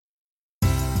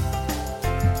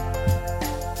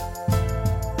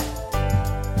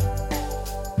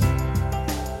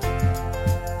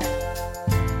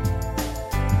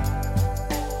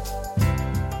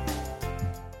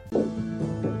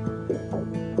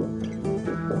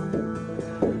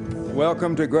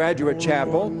Welcome to Graduate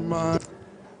Chapel.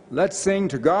 Let's sing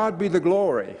 "To God Be the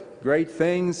Glory, Great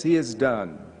Things He Has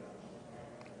Done."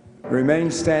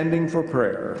 Remain standing for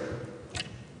prayer.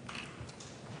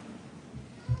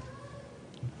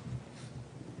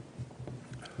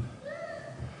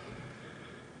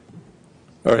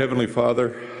 Our Heavenly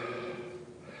Father,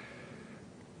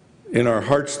 in our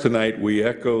hearts tonight we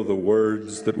echo the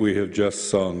words that we have just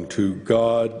sung. To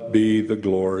God be the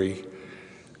glory,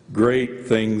 great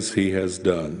things He has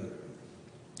done.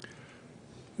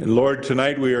 And Lord,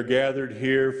 tonight we are gathered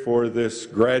here for this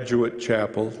graduate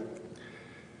chapel.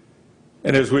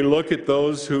 And as we look at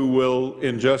those who will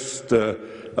in just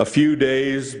a few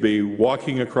days be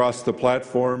walking across the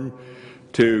platform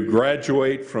to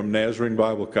graduate from Nazarene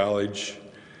Bible College,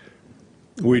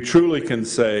 we truly can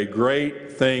say,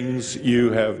 great things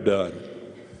you have done.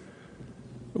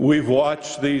 We've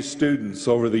watched these students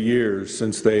over the years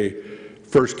since they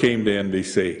first came to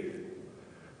NBC.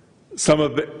 Some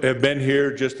have been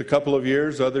here just a couple of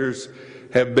years, others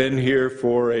have been here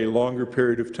for a longer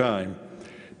period of time.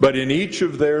 But in each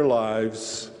of their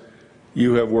lives,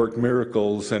 you have worked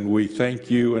miracles, and we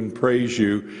thank you and praise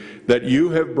you that you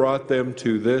have brought them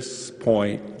to this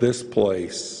point, this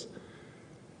place.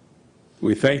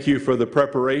 We thank you for the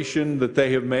preparation that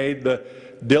they have made, the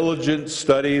diligent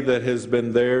study that has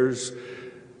been theirs.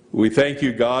 We thank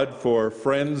you, God, for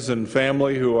friends and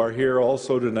family who are here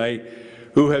also tonight,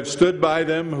 who have stood by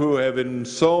them, who have in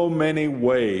so many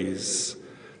ways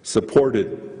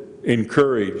supported,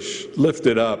 encouraged,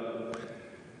 lifted up,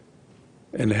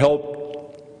 and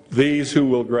helped these who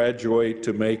will graduate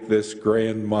to make this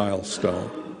grand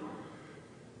milestone.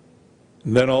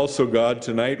 And then also, God,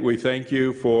 tonight we thank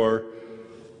you for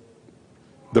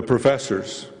the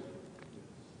professors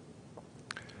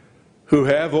who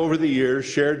have over the years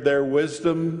shared their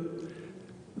wisdom,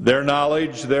 their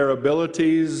knowledge, their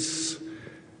abilities.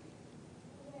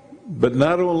 But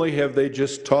not only have they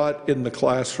just taught in the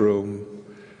classroom,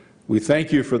 we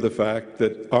thank you for the fact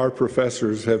that our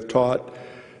professors have taught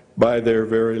by their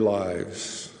very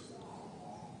lives.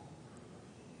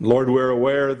 Lord, we're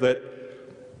aware that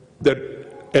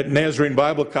at Nazarene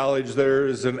Bible College there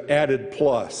is an added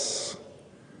plus.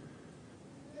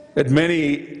 At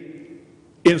many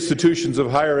institutions of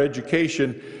higher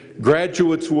education,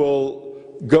 graduates will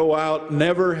go out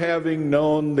never having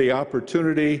known the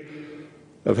opportunity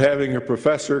of having a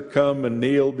professor come and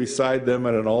kneel beside them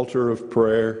at an altar of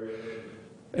prayer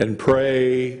and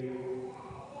pray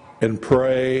and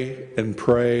pray and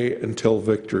pray until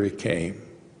victory came.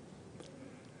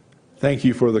 Thank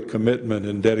you for the commitment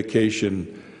and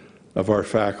dedication of our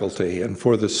faculty, and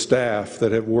for the staff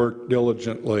that have worked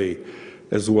diligently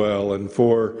as well, and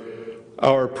for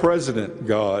our president,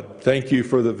 God. Thank you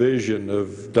for the vision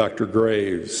of Dr.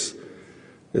 Graves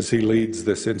as he leads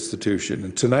this institution.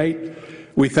 And tonight,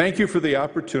 we thank you for the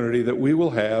opportunity that we will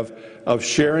have of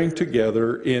sharing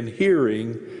together in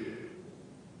hearing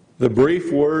the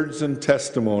brief words and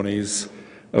testimonies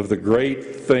of the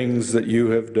great things that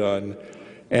you have done.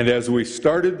 And as we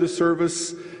started the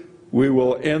service, we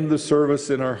will end the service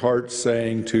in our hearts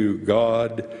saying, to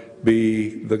God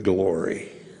be the glory.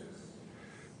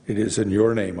 It is in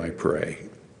your name I pray.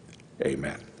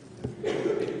 Amen.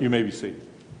 You may be seated.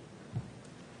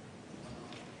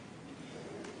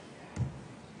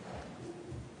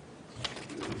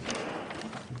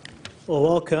 Well,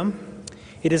 welcome.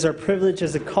 It is our privilege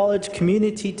as a college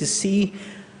community to see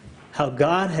how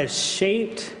God has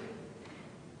shaped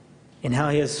and how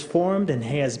He has formed and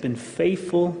He has been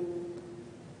faithful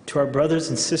to our brothers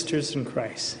and sisters in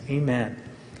Christ. Amen.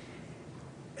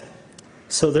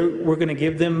 So we're going to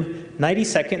give them 90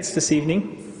 seconds this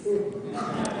evening.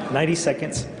 90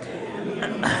 seconds.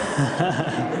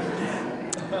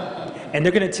 And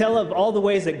they're going to tell of all the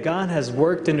ways that God has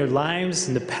worked in their lives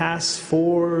in the past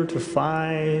 4 to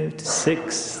 5 to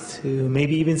 6 to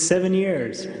maybe even 7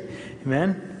 years.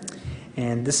 Amen?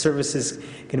 And this service is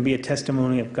going to be a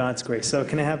testimony of God's grace. So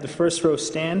can I have the first row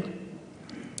stand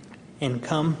and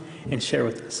come and share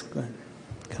with us? Go ahead.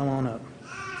 Come on up.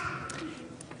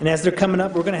 And as they're coming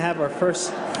up, we're going to have our first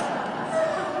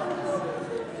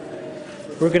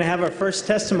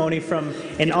testimony from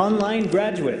an online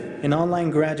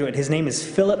graduate. His name is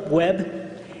Philip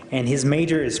Webb, and his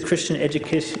major is Christian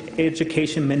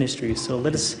Education Ministry. So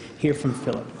let us hear from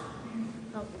Philip.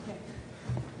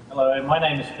 Hello, my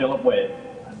name is Philip Webb.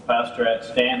 I'm pastor at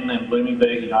Stanton and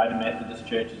Bloomingburg United Methodist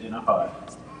Churches in Ohio.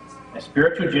 A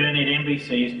spiritual journey at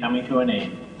NBC is coming to an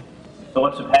end.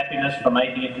 Thoughts of happiness for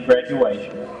making it to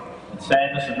graduation, and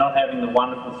sadness of not having the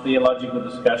wonderful theological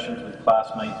discussions with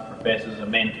classmates, professors,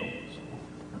 and mentors.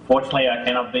 Unfortunately, I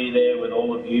cannot be there with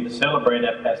all of you to celebrate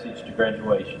our passage to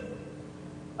graduation.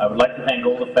 I would like to thank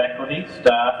all the faculty,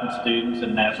 staff and students at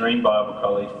Nazarene Bible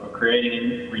College for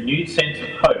creating a renewed sense of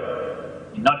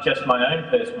hope in not just my own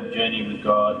personal journey with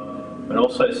God, but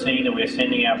also seeing that we are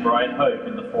sending our bright hope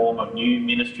in the form of new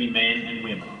ministry men and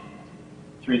women.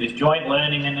 Through this joint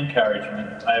learning and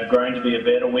encouragement, I have grown to be a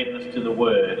better witness to the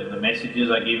Word and the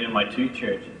messages I give in my two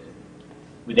churches.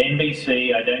 With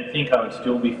NBC, I don't think I would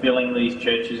still be filling these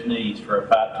churches' needs for a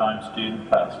part-time student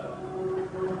pastor.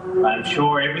 I am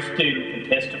sure every student can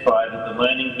testify that the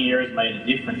learning here has made a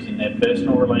difference in their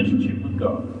personal relationship with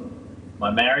God. My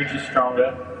marriage is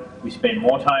stronger, we spend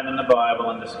more time in the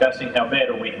Bible and discussing how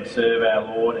better we can serve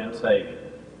our Lord and Saviour.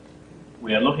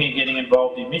 We are looking at getting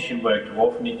involved in mission work to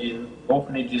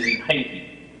orphanages in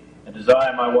Haiti, a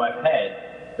desire my wife had,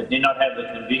 but did not have the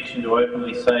conviction to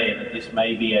openly say that this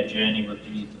may be our journey with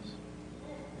Jesus.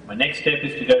 My next step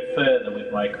is to go further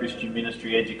with my Christian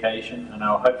ministry education, and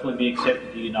I will hopefully be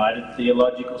accepted to United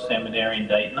Theological Seminary in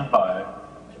Dayton, Ohio,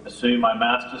 to pursue my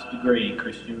master's degree in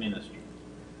Christian ministry.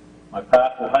 My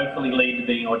path will hopefully lead to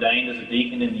being ordained as a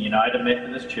deacon in the United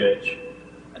Methodist Church,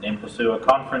 and then pursue a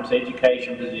conference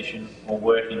education position or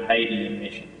work in Haiti in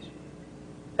missions.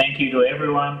 Thank you to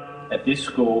everyone at this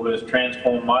school who has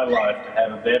transformed my life to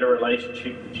have a better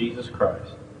relationship with Jesus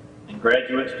Christ. And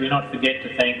graduates, do not forget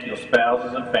to thank your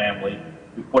spouses and family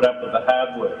who put up with the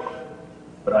hard work.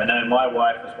 But I know my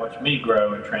wife has watched me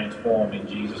grow and transform in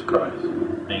Jesus Christ.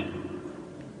 Thank you.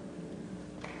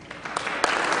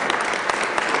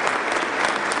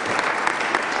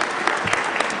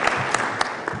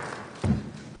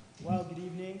 Well, good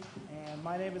evening, and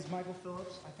my name is Michael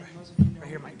Phillips. I think most of you know. Right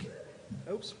here, Mike.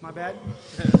 Oops, my bad.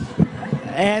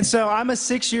 And so I'm a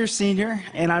 6-year senior,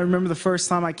 and I remember the first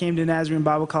time I came to Nazarene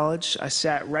Bible College. I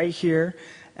sat right here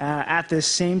at this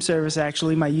same service,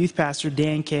 actually. My youth pastor,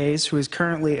 Dan Kays, who is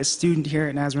currently a student here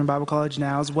at Nazarene Bible College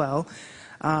now as well,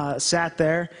 sat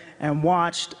there and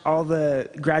watched all the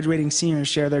graduating seniors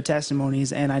share their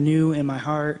testimonies, and I knew in my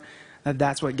heart that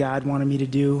that's what God wanted me to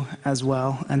do as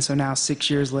well. And so now, 6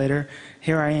 years later,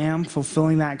 here I am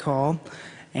fulfilling that call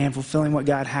and fulfilling what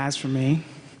God has for me.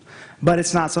 But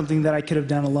it's not something that I could have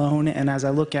done alone. And as I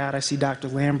look out, I see Dr.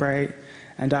 Lambright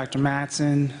and Dr.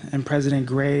 Mattson and President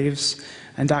Graves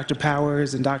and Dr.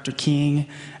 Powers and Dr. King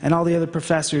and all the other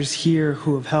professors here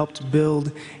who have helped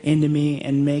build into me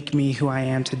and make me who I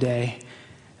am today.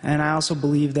 And I also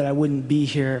believe that I wouldn't be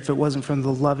here if it wasn't from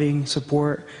the loving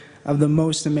support of the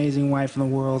most amazing wife in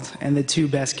the world and the two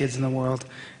best kids in the world,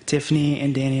 Tiffany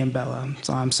and Danny and Bella.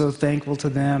 So I'm so thankful to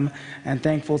them and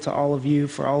thankful to all of you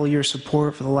for all of your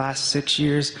support for the last 6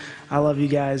 years. I love you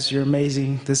guys. You're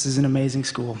amazing. This is an amazing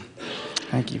school.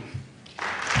 Thank you.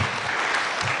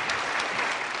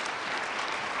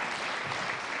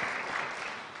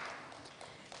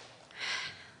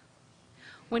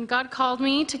 When God called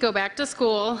me to go back to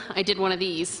school, I did one of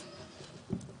these.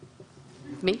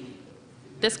 Me?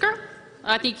 This girl?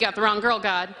 I think you got the wrong girl,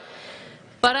 God.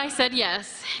 But I said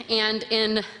yes, and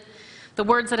in the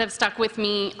words that have stuck with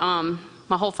me my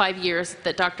whole 5 years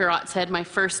that Dr. Ott said my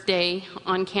first day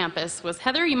on campus was,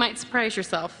 "Heather, you might surprise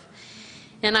yourself."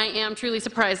 And I am truly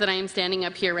surprised that I am standing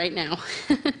up here right now.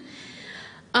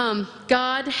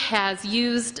 God has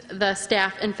used the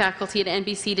staff and faculty at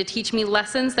NBC to teach me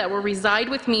lessons that will reside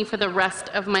with me for the rest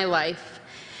of my life.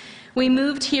 We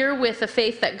moved here with the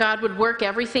faith that God would work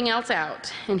everything else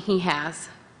out, and He has.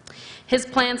 His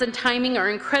plans and timing are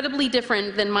incredibly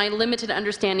different than my limited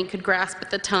understanding could grasp at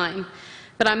the time,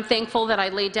 but I'm thankful that I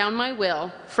laid down my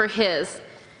will for His,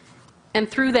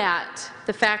 and through that,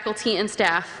 the faculty and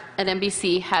staff at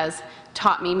NBC has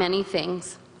taught me many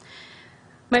things.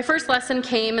 My first lesson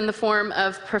came in the form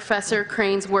of Professor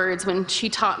Crane's words when she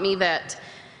taught me that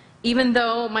even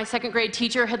though my second grade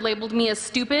teacher had labeled me as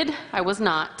stupid, I was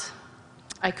not.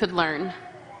 I could learn.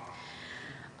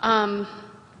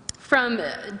 From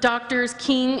Doctors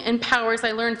King and Powers,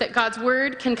 I learned that God's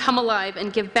Word can come alive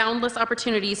and give boundless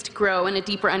opportunities to grow in a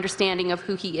deeper understanding of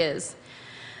who He is.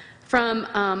 From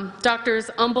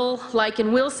Doctors Umble, Like,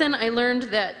 and Wilson, I learned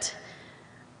that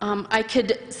I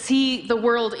could see the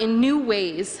world in new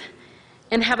ways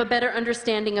and have a better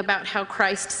understanding about how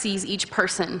Christ sees each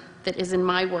person that is in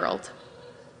my world.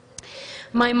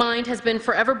 My mind has been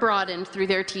forever broadened through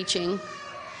their teaching.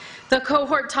 The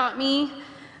cohort taught me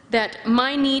that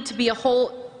my need to be a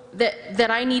whole, that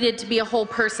I needed to be a whole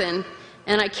person,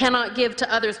 and I cannot give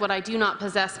to others what I do not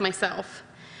possess myself.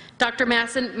 Dr.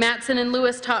 Mattson and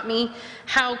Lewis taught me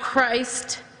how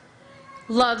Christ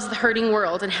loves the hurting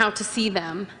world and how to see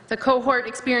them. The cohort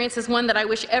experience is one that I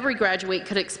wish every graduate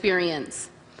could experience.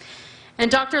 And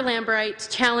Dr.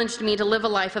 Lambright challenged me to live a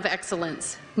life of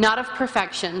excellence, not of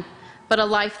perfection, but a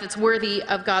life that's worthy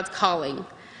of God's calling.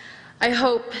 I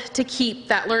hope to keep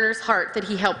that learner's heart that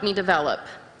he helped me develop,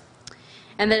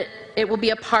 and that it will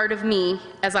be a part of me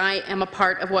as I am a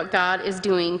part of what God is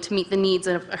doing to meet the needs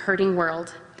of a hurting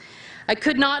world. I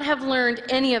could not have learned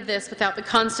any of this without the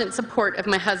constant support of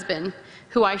my husband,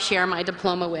 who I share my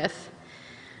diploma with,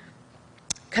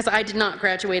 because I did not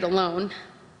graduate alone.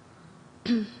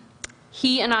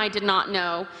 He and I did not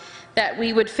know that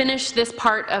we would finish this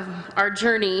part of our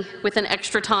journey with an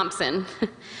extra Thompson.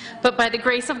 But by the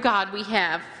grace of God, we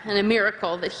have, and a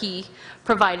miracle that he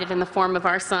provided in the form of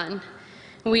our son.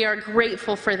 We are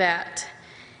grateful for that.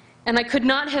 And I could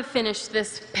not have finished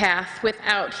this path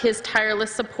without his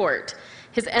tireless support,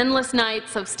 his endless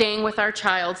nights of staying with our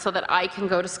child so that I can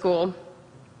go to school.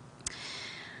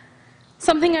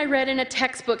 Something I read in a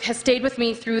textbook has stayed with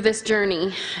me through this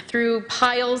journey, through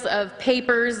piles of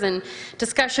papers and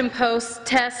discussion posts,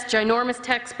 tests, ginormous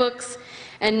textbooks,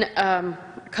 and a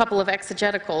couple of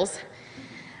exegeticals.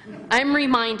 I'm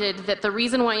reminded that the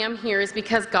reason why I'm here is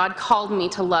because God called me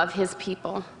to love his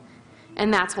people.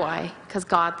 And that's why, because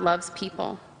God loves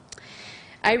people.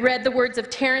 I read the words of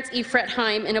Terence E.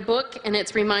 Fretheim in a book, and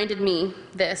it's reminded me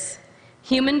this: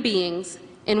 human beings,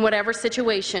 in whatever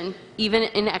situation, even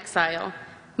in exile,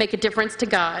 make a difference to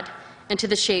God and to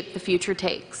the shape the future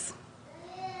takes.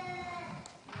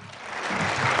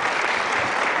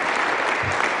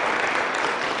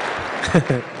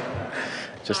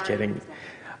 Just kidding.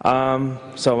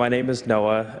 So my name is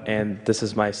Noah, and this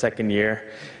is my second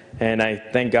year. And I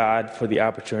thank God for the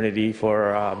opportunity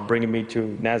for bringing me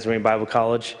to Nazarene Bible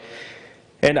College.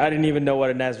 And I didn't even know what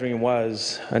a Nazarene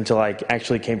was until I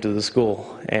actually came to the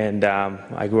school. And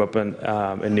I grew up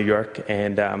in New York,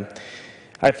 and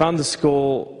I found the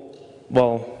school,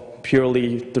 well,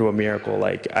 purely through a miracle.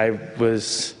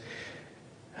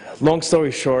 Long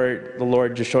story short, the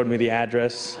Lord just showed me the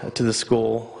address to the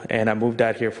school, and I moved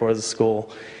out here for the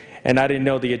school. And I didn't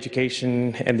know the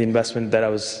education and the investment that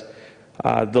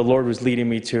the Lord was leading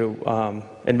me to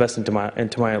invest into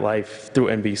my life through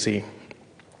NBC.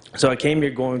 So I came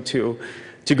here going to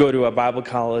go to a Bible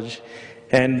college,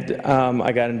 and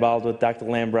I got involved with Dr.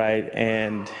 Lambright,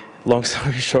 and long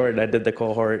story short, I did the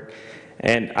cohort.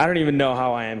 And I don't even know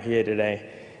how I am here today,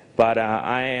 but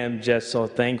I am just so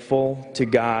thankful to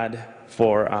God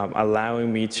for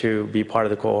allowing me to be part of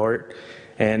the cohort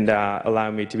and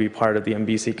allowing me to be part of the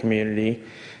NBC community.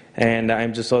 And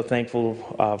I'm just so thankful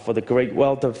for the great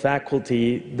wealth of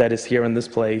faculty that is here in this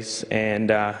place.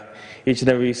 And each and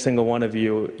every single one of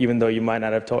you, even though you might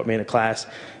not have taught me in a class,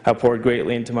 have poured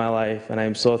greatly into my life, and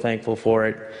I'm so thankful for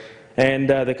it. And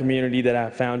the community that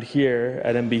I found here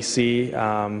at NBC,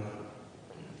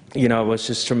 was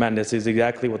just tremendous. It's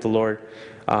exactly what the Lord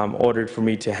ordered for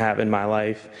me to have in my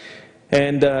life.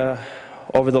 And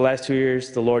over the last 2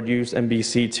 years, the Lord used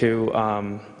NBC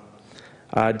to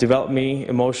develop me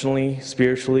emotionally,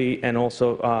 spiritually, and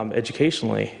also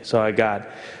educationally. So I got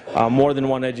more than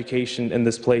one education in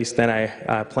this place than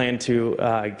I plan to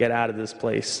get out of this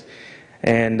place.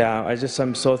 And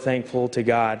I'm so thankful to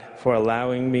God for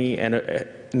allowing me and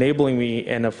enabling me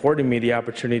and affording me the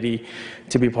opportunity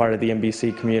to be part of the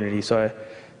NBC community. So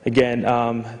again,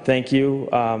 thank you,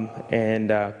 and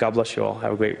God bless you all.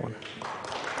 Have a great one.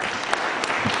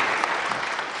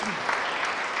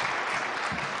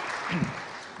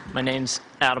 My name's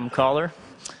Adam Collar.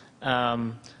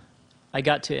 I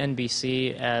got to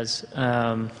NBC as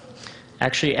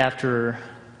actually after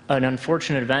an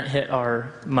unfortunate event hit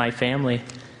my family.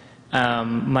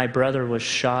 My brother was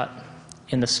shot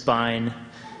in the spine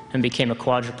and became a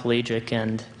quadriplegic,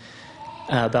 and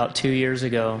about 2 years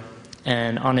ago,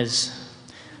 and on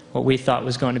what we thought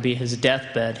was going to be his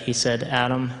deathbed, he said,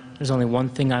 "Adam, there's only one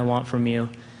thing I want from you: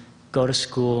 go to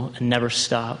school and never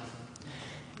stop."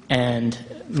 And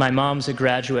my mom's a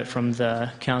graduate from the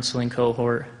counseling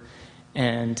cohort,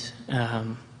 and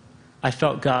I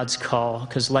felt God's call,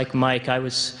 because like Mike,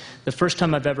 the first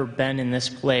time I've ever been in this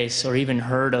place or even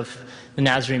heard of the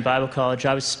Nazarene Bible College,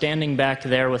 I was standing back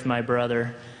there with my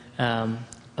brother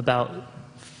about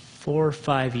 4 or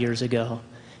 5 years ago,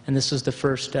 and this was the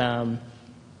first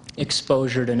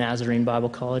exposure to Nazarene Bible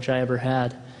College I ever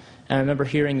had. And I remember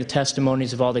hearing the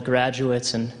testimonies of all the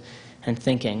graduates and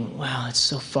thinking, wow, it's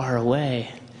so far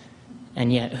away.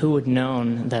 And yet, who would have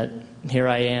known that here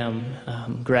I am,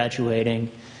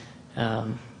 graduating,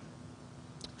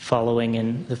 following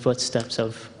in the footsteps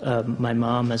of my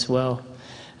mom as well.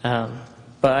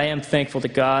 But I am thankful to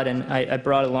God, and I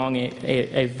brought along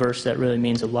a verse that really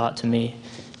means a lot to me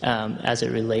as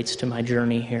it relates to my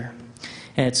journey here.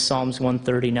 And it's Psalms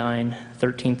 139,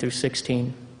 13 through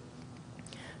 16.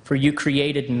 For you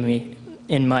created me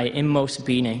in my inmost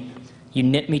being. You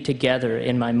knit me together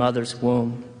in my mother's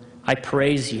womb. I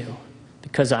praise you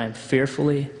because I am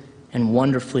fearfully and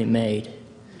wonderfully made.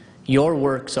 Your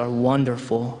works are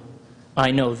wonderful.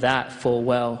 I know that full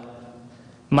well.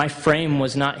 My frame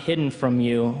was not hidden from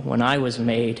you when I was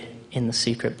made in the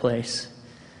secret place,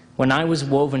 when I was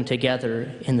woven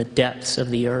together in the depths of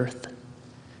the earth.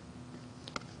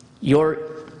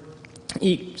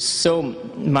 So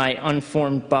my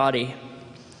unformed body,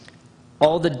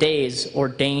 all the days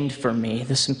ordained for me,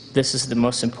 this is the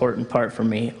most important part for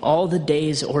me, all the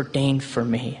days ordained for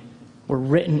me were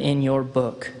written in your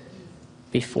book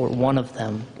before one of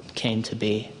them came to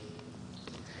be.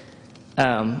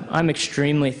 I'm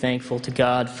extremely thankful to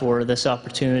God for this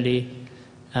opportunity,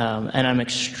 and I'm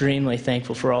extremely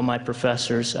thankful for all my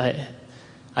professors.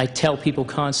 I tell people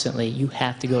constantly, you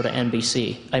have to go to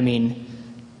NBC. I mean,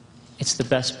 it's the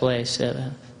best place.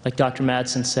 Like Dr.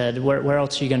 Madsen said, where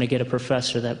else are you going to get a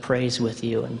professor that prays with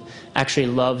you and actually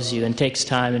loves you and takes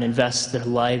time and invests their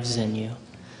lives in you?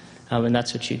 And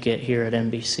that's what you get here at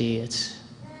NBC. It's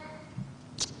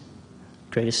the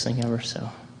greatest thing ever. So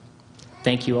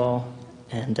thank you all,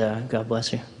 and God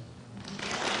bless you.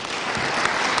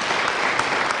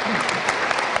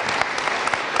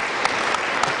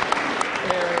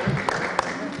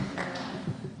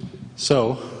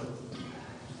 So,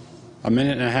 a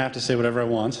minute and a half to say whatever I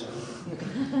want.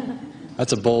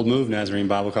 That's a bold move, Nazarene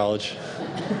Bible College.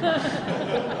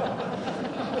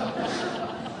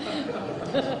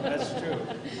 That's true.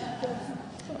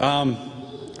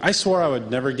 I swore I would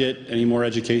never get any more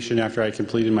education after I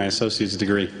completed my associate's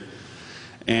degree.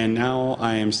 And now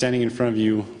I am standing in front of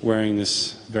you wearing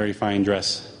this very fine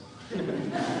dress.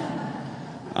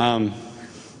 I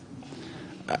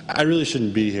really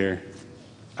shouldn't be here.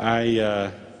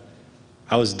 I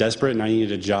was desperate and I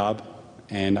needed a job,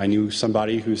 and I knew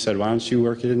somebody who said, why don't you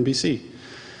work at NBC?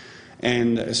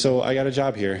 And so I got a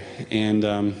job here, and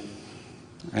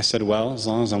I said, well, as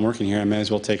long as I'm working here, I may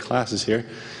as well take classes here.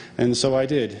 And so I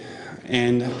did.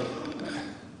 And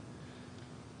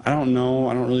I don't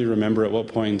really remember at what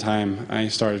point in time I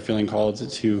started feeling called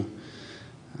to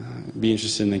be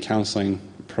interested in the counseling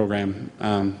program.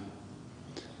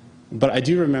 But I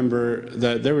do remember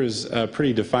that there was a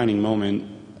pretty defining moment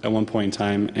at one point in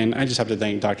time, and I just have to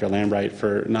thank Dr. Lambright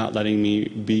for not letting me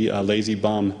be a lazy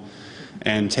bum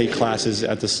and take classes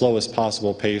at the slowest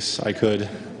possible pace I could.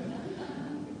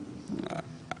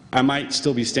 I might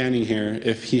still be standing here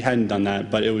if he hadn't done that,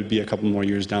 but it would be a couple more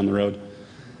years down the road.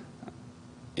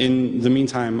 In the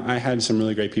meantime, I had some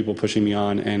really great people pushing me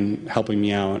on and helping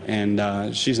me out,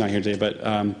 and she's not here today,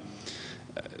 but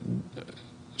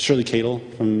Shirley Cadle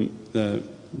from the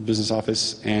business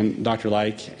office, and Dr.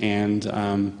 Like, and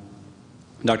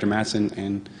Dr. Madsen,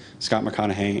 and Scott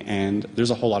McConaughey, and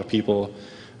there's a whole lot of people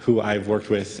who I've worked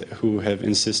with who have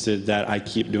insisted that I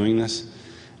keep doing this.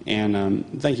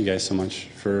 And thank you guys so much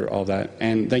for all that.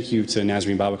 And thank you to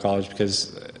Nazarene Bible College,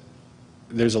 because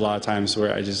there's a lot of times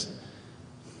where it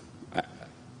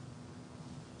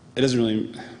doesn't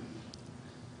really,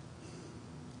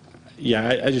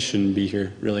 I just shouldn't be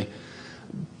here, really.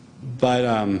 But,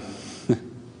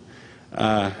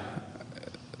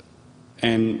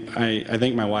 and I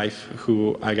thank my wife,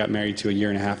 who I got married to a year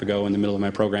and a half ago in the middle of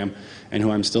my program, and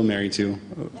who I'm still married to.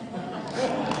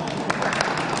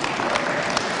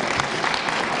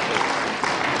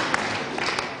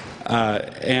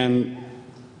 And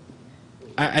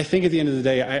I think at the end of the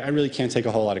day, I really can't take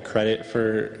a whole lot of credit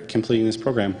for completing this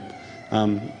program.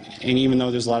 And even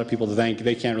though there's a lot of people to thank,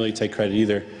 they can't really take credit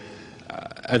either.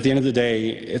 At the end of the day,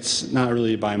 it's not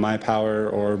really by my power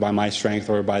or by my strength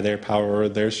or by their power or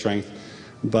their strength,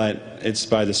 but it's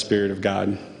by the Spirit of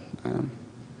God.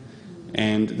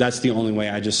 And that's the only way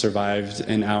I just survived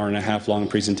an hour-and-a-half long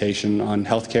presentation on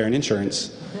healthcare and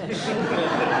insurance.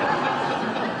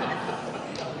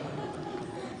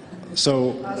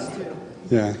 So,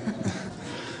 yeah.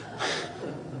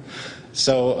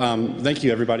 So, thank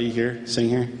you everybody here, sitting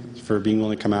here, for being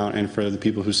willing to come out, and for the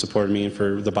people who supported me, and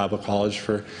for the Bible College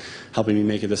for helping me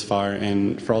make it this far,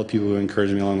 and for all the people who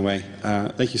encouraged me along the way.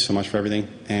 Thank you so much for everything,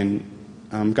 and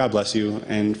God bless you.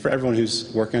 And for everyone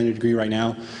who's working on your degree right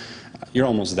now, you're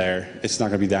almost there. It's not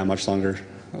going to be that much longer,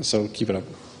 so keep it up.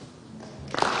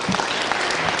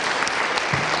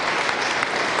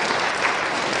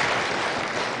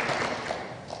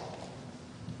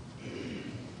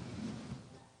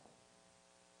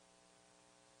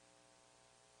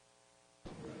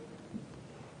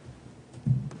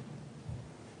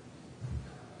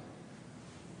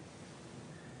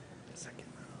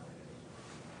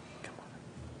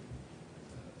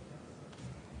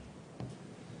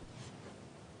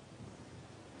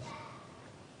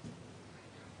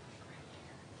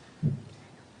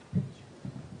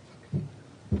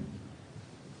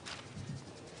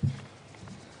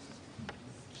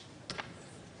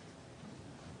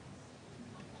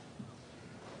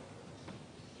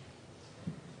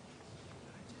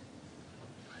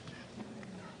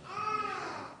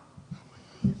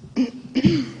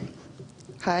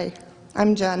 Hi,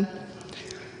 I'm Jen.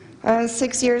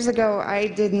 6 years ago, I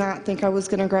did not think I was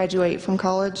going to graduate from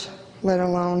college, let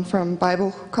alone from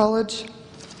Bible college.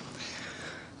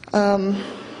 I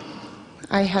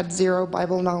had zero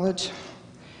Bible knowledge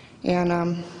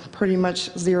and pretty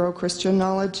much zero Christian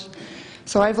knowledge.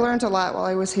 So I've learned a lot while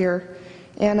I was here,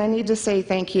 and I need to say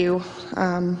thank you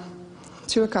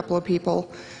to a couple of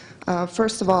people.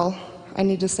 First of all, I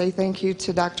need to say thank you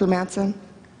to Dr. Mattson.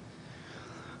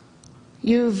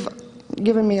 You've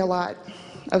given me a lot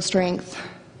of strength,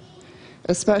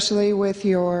 especially with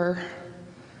your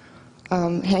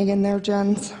hang in there,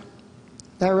 Jens.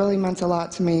 That really meant a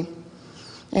lot to me,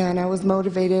 and I was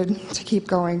motivated to keep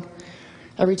going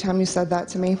every time you said that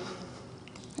to me,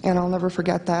 and I'll never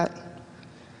forget that.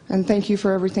 And thank you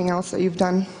for everything else that you've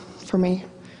done for me.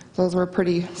 Those were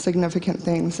pretty significant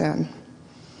things, and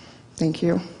thank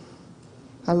you.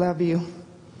 I love you.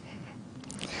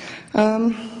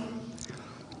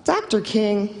 Dr.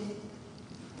 King,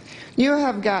 you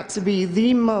have got to be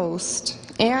the most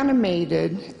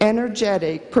animated,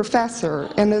 energetic professor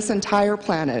in this entire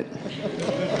planet.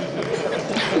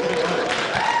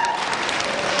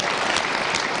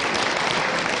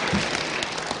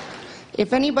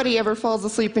 If anybody ever falls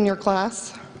asleep in your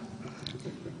class,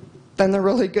 then they're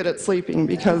really good at sleeping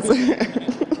because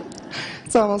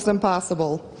it's almost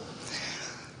impossible.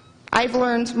 I've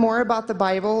learned more about the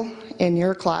Bible in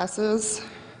your classes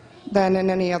than in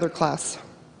any other class.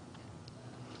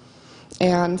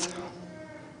 And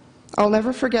I'll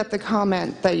never forget the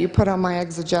comment that you put on my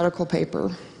exegetical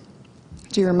paper.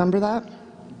 Do you remember that?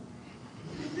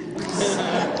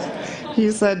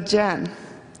 You said, "Jen,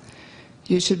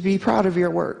 you should be proud of your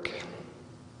work.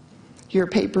 Your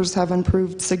papers have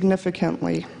improved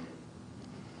significantly."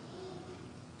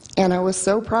 And I was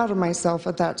so proud of myself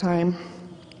at that time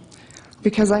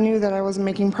because I knew that I was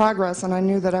making progress and I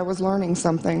knew that I was learning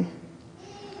something.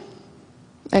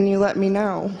 And you let me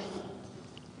know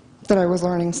that I was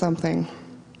learning something.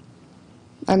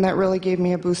 And that really gave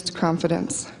me a boost of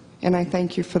confidence. And I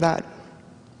thank you for that.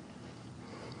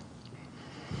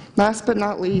 Last but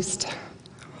not least,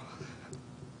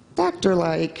 Dr.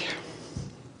 Like,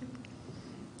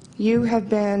 you have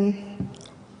been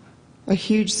a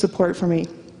huge support for me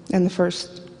in the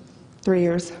first 3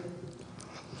 years.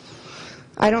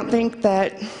 I don't think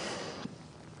that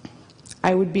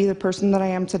I would be the person that I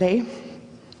am today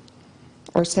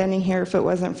or standing here if it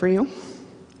wasn't for you.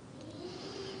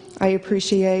 I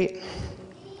appreciate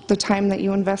the time that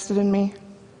you invested in me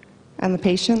and the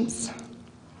patience.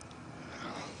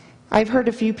 I've heard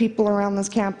a few people around this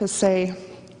campus say,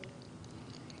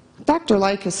 "Dr.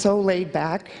 Like is so laid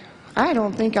back. I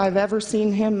don't think I've ever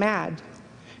seen him mad.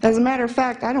 As a matter of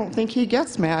fact, I don't think he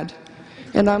gets mad."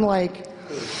 And I'm like,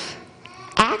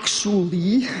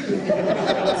 actually,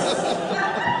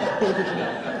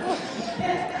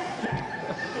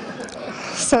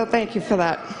 so thank you for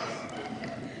that.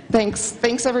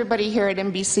 Thanks everybody here at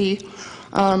NBC.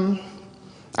 I'm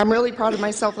really proud of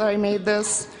myself that I made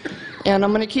this, and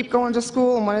I'm going to keep going to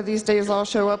school, and one of these days I'll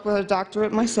show up with a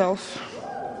doctorate myself.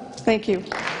 Thank you.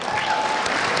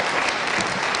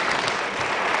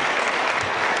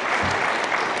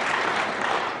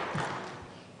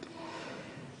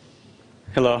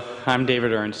 Hello, I'm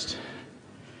David Ernst.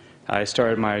 I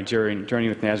started my journey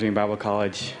with Nazarene Bible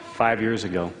College 5 years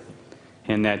ago.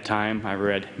 In that time, I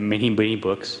read many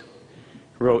books,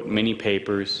 wrote many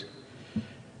papers,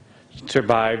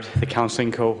 survived the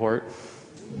counseling cohort.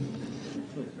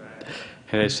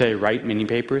 Did I say write many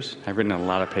papers? I've written a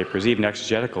lot of papers, even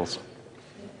exegeticals.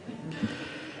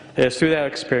 It's through that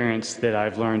experience that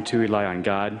I've learned to rely on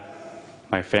God,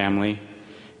 my family,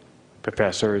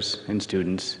 professors, and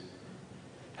students.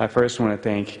 I first want to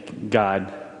thank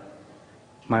God,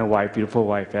 my wife, beautiful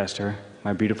wife Esther,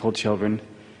 my beautiful children,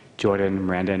 Jordan,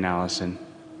 Miranda, and Allison,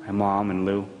 my mom, and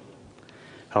Lou.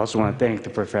 I also want to thank the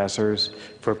professors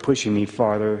for pushing me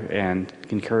farther and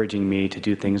encouraging me to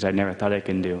do things I never thought I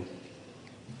could do.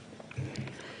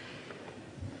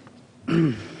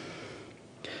 I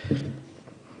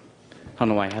don't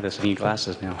know why I have this. I need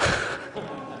glasses now.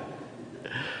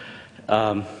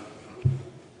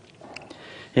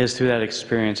 It's through that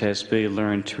experience I just really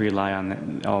learned to rely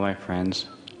on all my friends.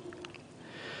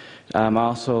 I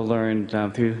also learned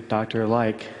through Dr.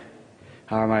 Like,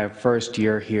 my first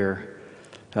year here,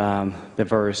 the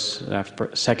verse,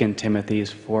 2 Timothy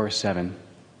 4:7.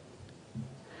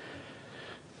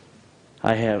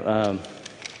 I have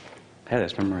had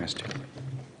this memorized.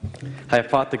 I have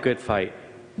fought the good fight.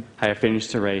 I have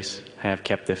finished the race. I have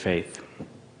kept the faith.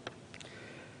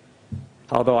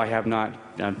 Although I have not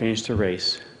finished the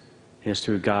race, it is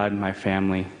through God, my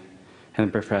family, and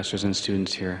the professors and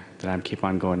students here that I keep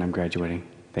on going. I'm graduating.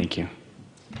 Thank you.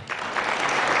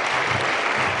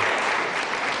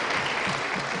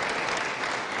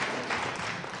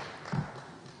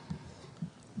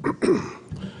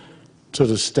 To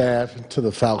the staff, to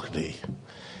the faculty,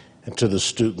 and to the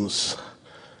students,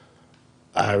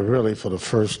 I really, for the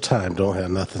first time, don't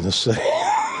have nothing to say.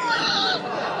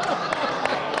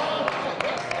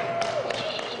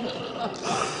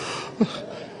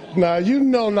 Now, you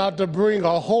know not to bring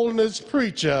a holiness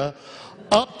preacher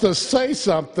up to say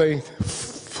something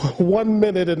for 1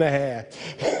 minute and a half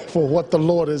for what the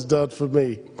Lord has done for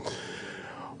me.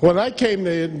 When I came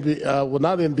to,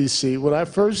 not NBC, when I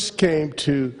first came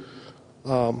to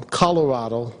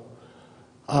Colorado,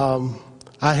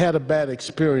 I had a bad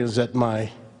experience at my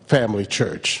family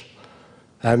church.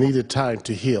 I needed time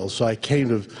to heal, so I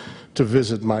came to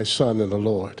visit my son in the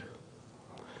Lord.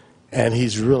 And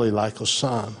he's really like a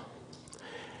son.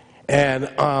 And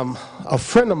a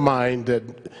friend of mine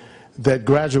that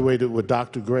graduated with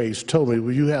Dr. Graves told me,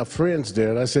 well, you have friends there?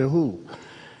 And I said, who?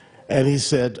 And he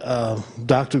said,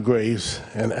 Dr. Graves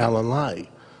and Alan Light.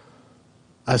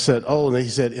 I said, oh, and he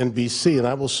said NBC, and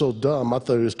I was so dumb, I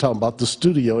thought he was talking about the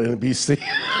studio NBC.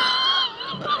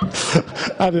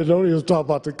 I didn't know he was talking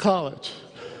about the college.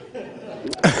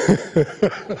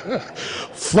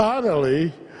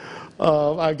 Finally,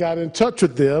 I got in touch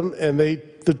with them, and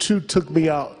the two took me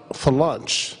out for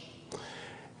lunch.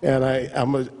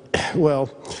 And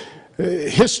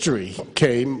history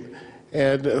came,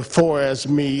 and for as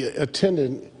me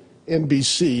attending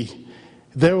NBC,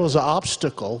 there was an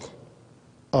obstacle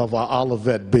of our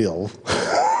Olivet bill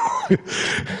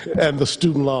and the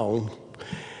student loan.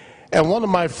 And one of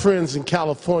my friends in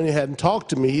California hadn't talked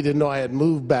to me. He didn't know I had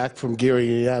moved back from Gary,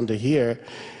 Indiana to here.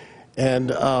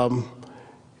 And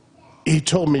he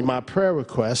told me my prayer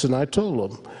request, and I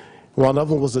told him. One of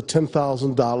them was a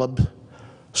 $10,000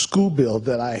 school bill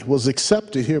that I was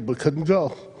accepted here but couldn't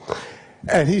go.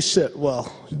 And he said, well,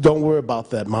 don't worry about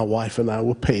that. My wife and I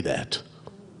will pay that.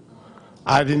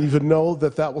 I didn't even know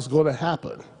that was going to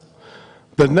happen.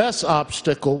 The next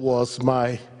obstacle was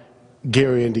my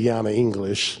Gary, Indiana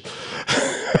English.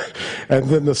 And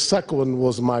then the second one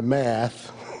was my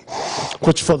math,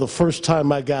 which for the first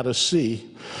time I got a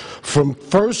C. From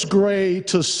first grade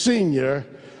to senior,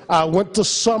 I went to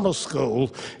summer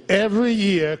school every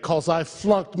year because I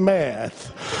flunked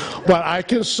math. But I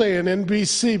can say in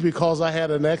NBC, because I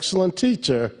had an excellent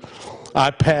teacher, I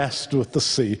passed with the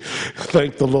C.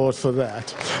 Thank the Lord for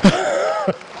that.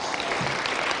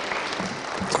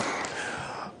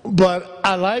 But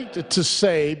I like to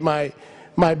say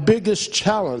my biggest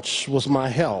challenge was my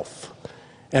health.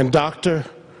 And Dr.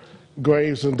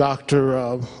 Graves and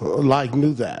Dr. Light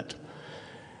knew that.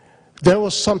 There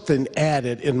was something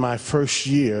added in my first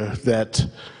year that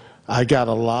I got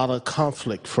a lot of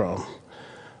conflict from.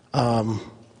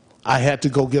 I had to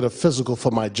go get a physical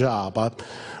for my job.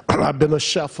 I've been a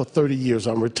chef for 30 years.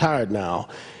 I'm retired now.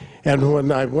 And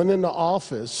when I went in the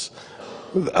office,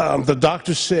 the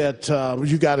doctor said,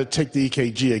 you got to take the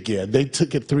EKG again. They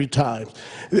took it 3 times.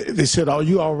 They said, are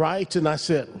you all right? And I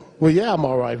said, well, yeah, I'm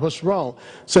all right. What's wrong?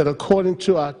 Said, according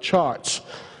to our charts,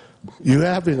 you're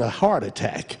having a heart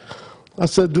attack. I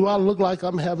said, do I look like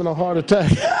I'm having a heart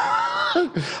attack?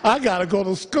 I got to go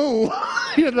to school.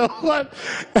 You know what?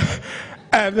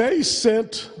 And they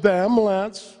sent the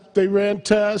ambulance. They ran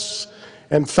tests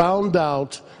and found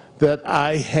out that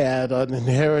I had an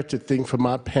inherited thing from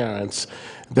my parents,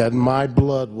 that my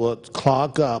blood would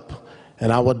clog up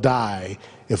and I would die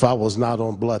if I was not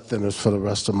on blood thinners for the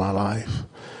rest of my life.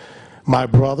 My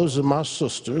brothers and my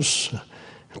sisters,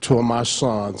 2 of my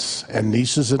sons, and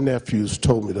nieces and nephews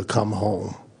told me to come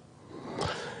home.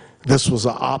 This was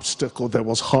an obstacle that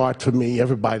was hard for me.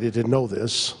 Everybody didn't know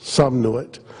this. Some knew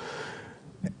it.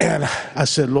 And I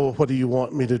said, Lord, what do you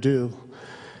want me to do?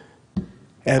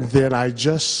 And then I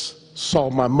just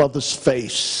saw my mother's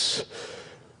face,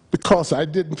 because I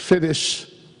didn't finish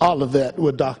all of that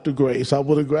with Dr. Graves. I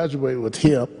would have graduated with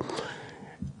him.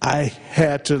 I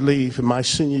had to leave in my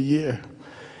senior year.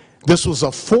 This was a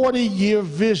 40-year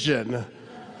vision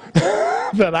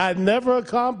that I never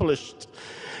accomplished.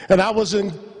 And I was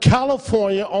in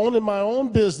California owning my own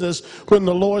business when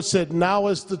the Lord said, now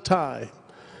is the time.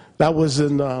 That was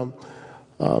in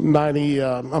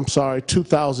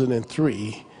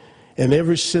 2003. And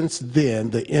ever since then,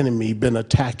 the enemy been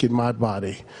attacking my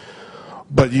body.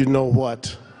 But you know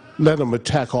what? Let him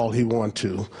attack all he wants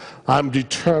to. I'm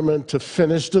determined to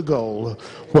finish the goal,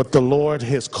 what the Lord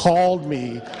has called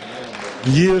me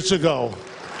years ago.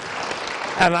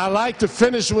 And I like to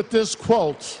finish with this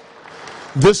quote.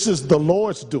 This is the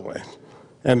Lord's doing.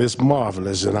 and is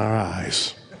marvelous in our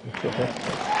eyes.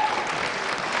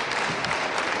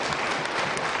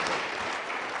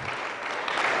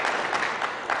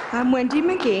 I'm Wendy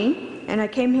McGee, and I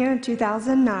came here in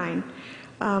 2009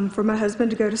 for my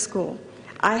husband to go to school.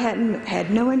 I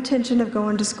had no intention of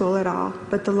going to school at all,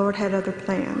 but the Lord had other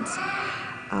plans.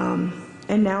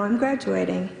 And now I'm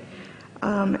graduating.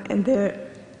 I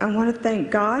want to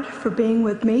thank God for being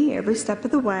with me every step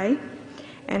of the way,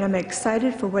 and I'm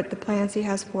excited for what the plans He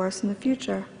has for us in the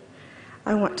future.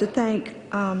 I want to thank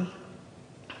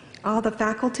all the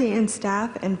faculty and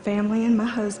staff and family and my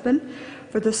husband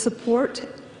for the support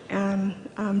and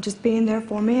just being there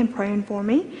for me and praying for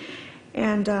me,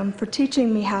 and for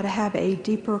teaching me how to have a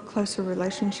deeper, closer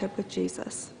relationship with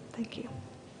Jesus. Thank you.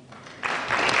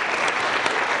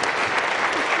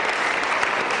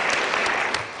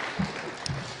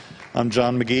 I'm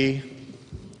John McGee.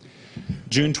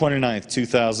 June 29th,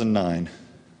 2009,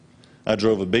 I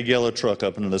drove a big yellow truck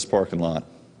up into this parking lot.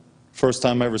 First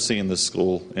time ever seeing this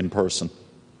school in person.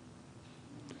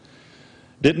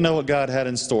 Didn't know what God had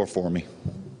in store for me,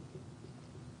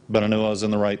 but I knew I was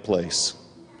in the right place.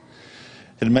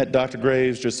 Had met Dr.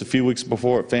 Graves just a few weeks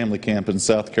before at family camp in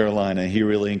South Carolina. He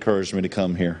really encouraged me to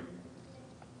come here.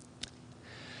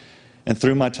 And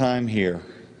through my time here,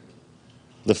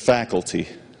 the faculty,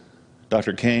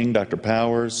 Dr. King, Dr.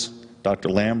 Powers, Dr.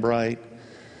 Lambright,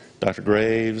 Dr.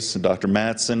 Graves, Dr.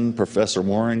 Matson, Professor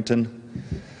Warrington,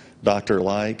 Dr.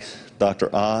 Like, Dr.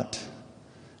 Ott,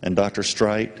 and Dr.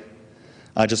 Strite,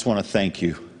 I just want to thank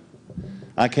you.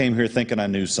 I came here thinking I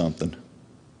knew something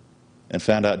and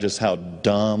found out just how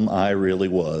dumb I really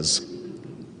was.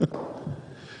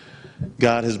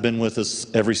 God has been with us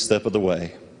every step of the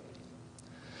way.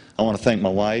 I want to thank my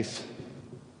wife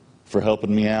for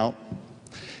helping me out.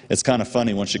 It's kind of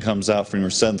funny when she comes out from your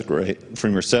seventh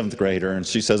grader and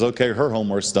she says, okay, her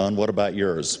homework's done, what about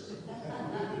yours?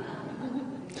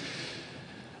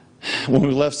 When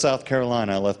we left South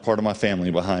Carolina, I left part of my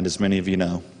family behind, as many of you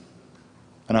know.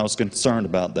 And I was concerned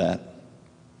about that.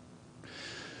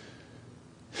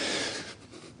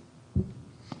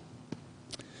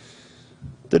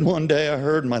 Then one day I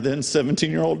heard my then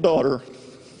 17-year-old daughter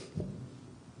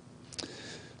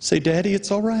say, Daddy,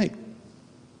 it's all right.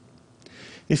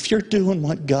 If you're doing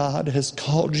what God has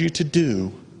called you to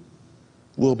do,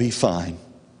 we'll be fine.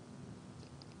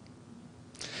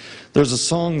 There's a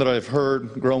song that I've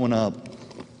heard growing up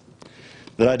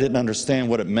that I didn't understand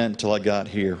what it meant till I got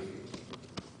here.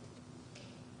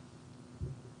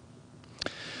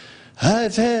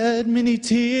 I've had many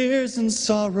tears and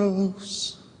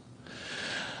sorrows.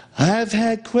 I've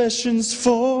had questions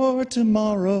for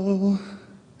tomorrow.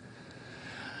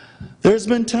 There's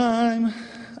been time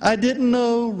I didn't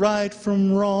know right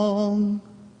from wrong.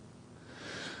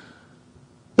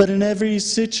 But in every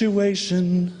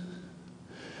situation,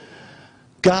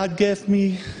 God gave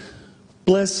me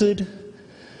blessed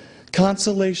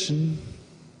consolation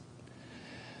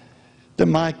that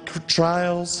my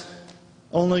trials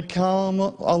only come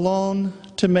along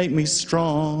to make me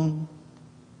strong.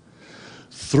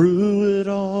 Through it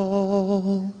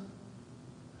all,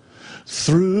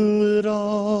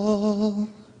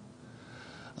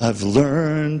 I've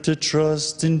learned to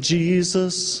trust in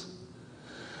Jesus.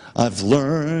 I've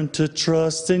learned to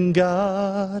trust in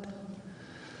God.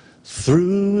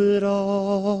 Through it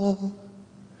all,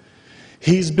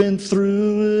 He's been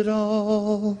through it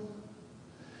all,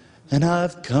 and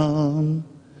I've come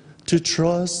to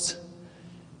trust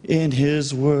in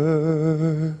His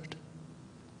word.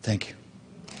 Thank you.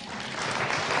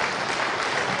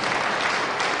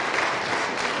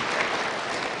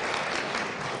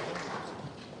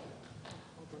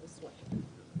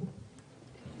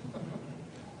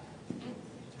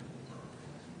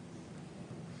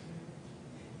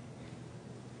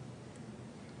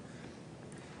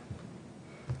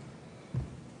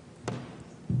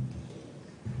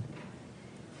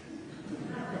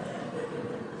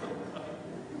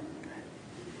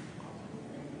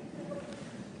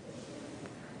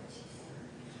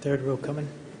 Third row coming.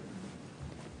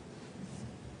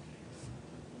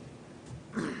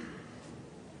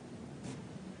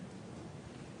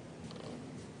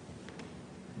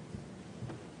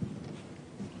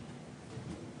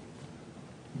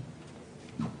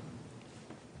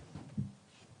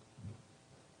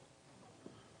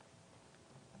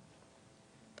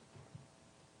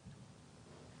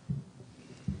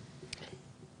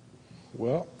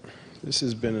 Well, this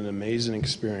has been an amazing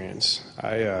experience.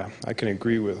 I can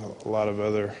agree with a lot of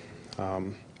other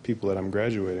people that I'm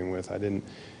graduating with. I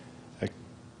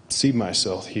see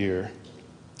myself here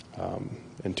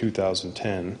in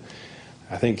 2010.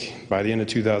 I think by the end of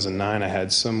 2009, I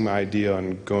had some idea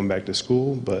on going back to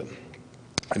school, but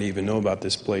I didn't even know about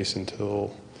this place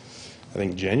until, I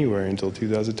think, January, until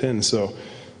 2010. So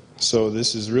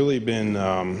this has really been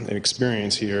an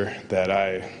experience here that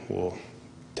I will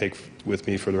take with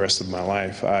me for the rest of my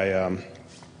life.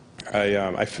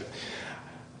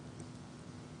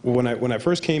 When I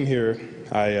first came here,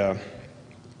 I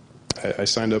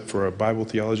signed up for a Bible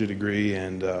theology degree,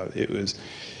 and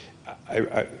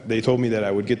they told me that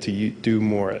I would get to do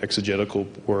more exegetical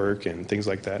work and things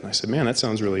like that. And I said, man, that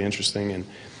sounds really interesting.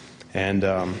 And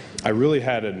I really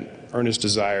had an earnest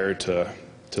desire to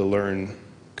learn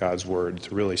God's Word,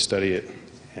 to really study it.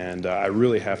 And I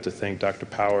really have to thank Dr.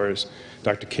 Powers,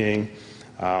 Dr. King.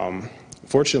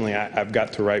 Fortunately, I've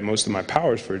got to write most of my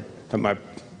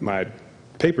my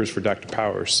papers for Dr.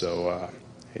 Powers, so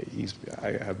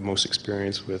I have most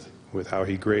experience with how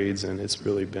he grades, and it's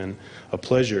really been a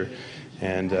pleasure.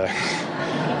 And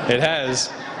it has.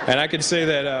 And I could say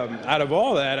that out of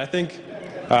all that, I think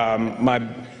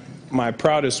my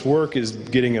proudest work is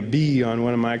getting a B on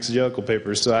one of my exegetical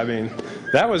papers. So I mean,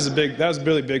 that was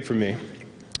really big for me.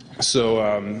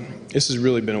 So this has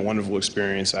really been a wonderful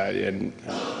experience. There's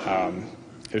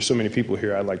so many people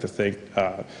here. I'd like to thank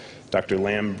Dr.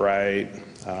 Lambright,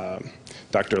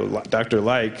 Dr.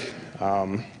 Like.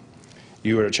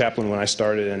 You were a chaplain when I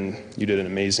started, and you did an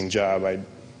amazing job. I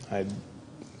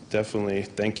definitely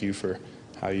thank you for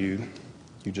how you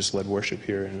just led worship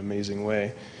here in an amazing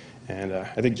way. And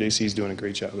I think JC's doing a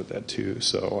great job with that too.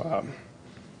 So,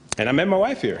 and I met my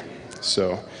wife here.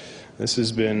 So this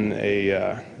has been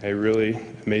a really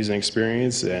amazing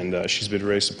experience, and she's been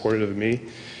very supportive of me.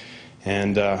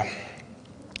 And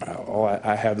all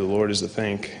I have the Lord is to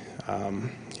thank.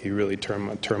 He really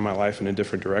turned my life in a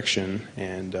different direction,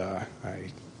 and I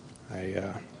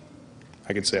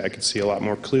could say I could see a lot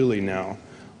more clearly now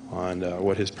on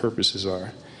what His purposes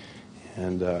are.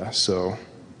 And so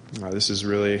this is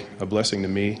really a blessing to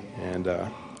me, and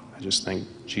I just thank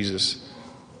Jesus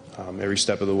every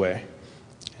step of the way.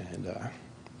 And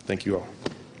thank you all.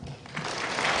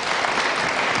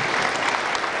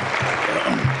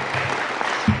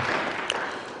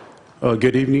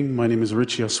 Good evening. My name is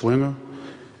Richie Oswenga.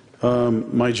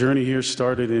 My journey here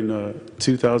started in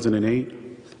 2008.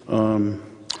 And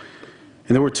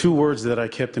there were two words that I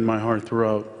kept in my heart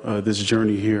throughout this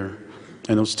journey here.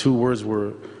 And those two words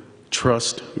were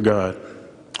trust God.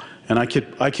 And I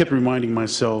kept reminding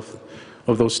myself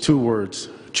of those two words,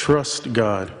 trust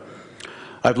God.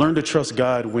 I've learned to trust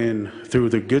God through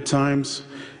the good times,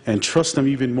 and trust Him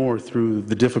even more through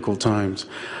the difficult times.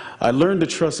 I learned to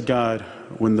trust God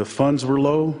when the funds were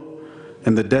low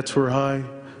and the debts were high,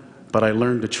 but I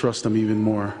learned to trust Him even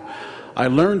more. I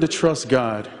learned to trust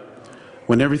God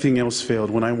when everything else failed,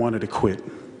 when I wanted to quit,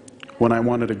 when I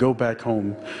wanted to go back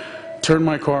home, turn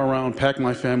my car around, pack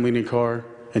my family in a car,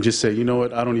 and just say, you know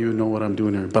what, I don't even know what I'm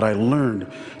doing here. But I learned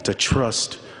to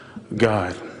trust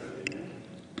God.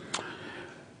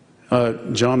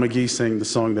 John McGee sang the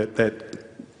song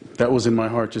that was in my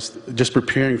heart just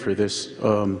preparing for this.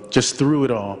 Just through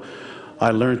it all,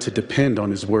 I learned to depend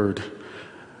on His Word.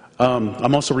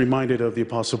 I'm also reminded of the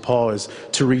Apostle Paul as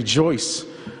to rejoice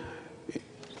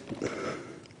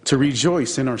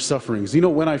in our sufferings. You know,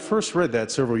 when I first read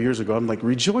that several years ago, I'm like,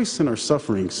 rejoice in our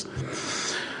sufferings.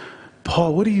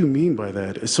 Paul, what do you mean by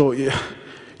that? So you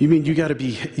mean you got to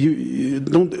be, you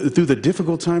don't, through the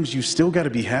difficult times, you still got to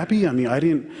be happy? I mean, I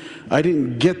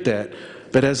didn't get that.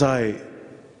 But as I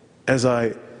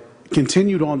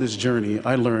continued on this journey,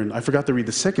 I learned, I forgot to read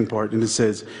the second part, and it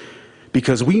says,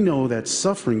 because we know that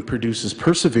suffering produces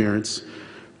perseverance,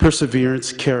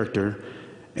 character,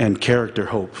 and character,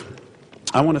 hope.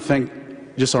 I want to thank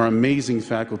just our amazing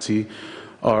faculty,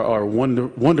 our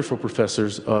wonderful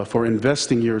professors for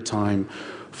investing your time,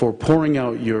 for pouring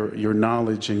out your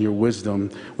knowledge and your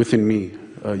wisdom within me.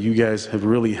 You guys have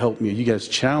really helped me. You guys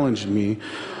challenged me,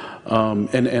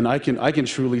 and I can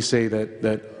truly say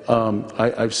that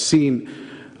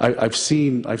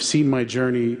I've seen my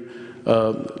journey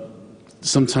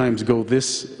sometimes go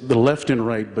the left and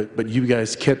right, but you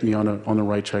guys kept me on the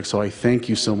right track. So I thank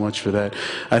you so much for that.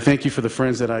 I thank you for the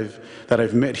friends that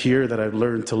I've met here, that I've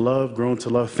learned to love, grown to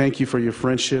love. Thank you for your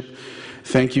friendship.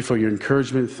 Thank you for your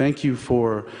encouragement. Thank you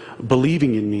for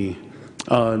believing in me.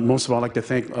 Most of all, I'd like to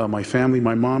thank my family.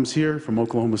 My mom's here from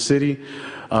Oklahoma City,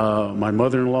 my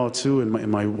mother-in-law too,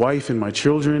 and my wife and my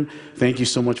children. Thank you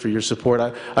so much for your support.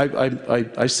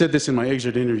 I said this in my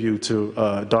exit interview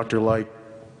to Dr. Like,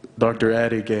 Dr.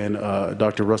 Addig, and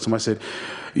Dr. Russell. I said,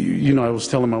 I was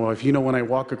telling my wife, when I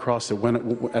walk across it,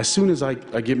 as soon as I'm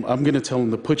going to tell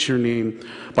them to put your name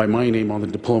by my name on the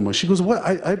diploma. She goes, what?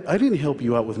 I didn't help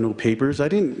you out with no papers. I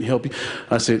didn't help you.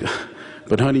 I said,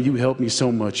 but honey, you helped me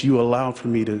so much. You allowed for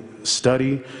me to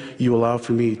study. You allowed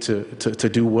for me to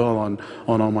do well on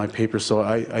all my papers. So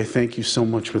I thank you so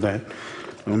much for that.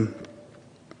 And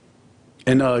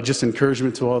just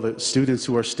encouragement to all the students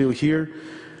who are still here,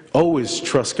 always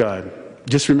trust God.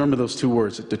 Just remember those two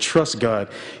words, to trust God,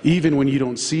 even when you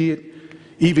don't see it,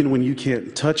 even when you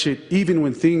can't touch it, even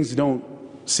when things don't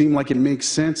seem like it makes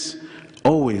sense,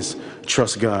 always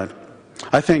trust God.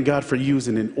 I thank God for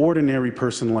using an ordinary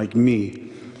person like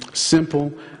me,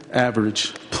 simple,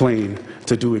 average, plain,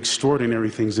 to do extraordinary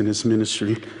things in His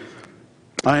ministry.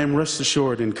 I am rest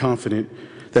assured and confident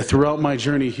that throughout my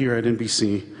journey here at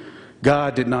NBC,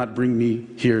 God did not bring me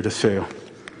here to fail.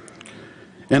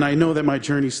 And I know that my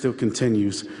journey still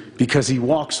continues because He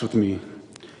walks with me,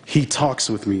 He talks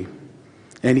with me,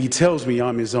 and He tells me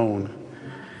I'm His own.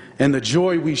 And the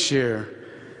joy we share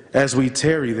as we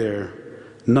tarry there,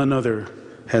 none other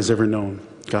has ever known.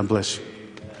 God bless you.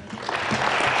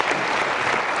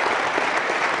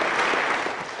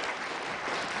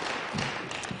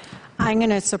 I'm going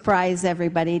to surprise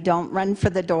everybody. Don't run for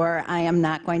the door. I am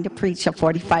not going to preach a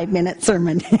 45-minute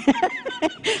sermon.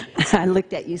 I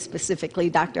looked at you specifically,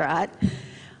 Dr. Ott.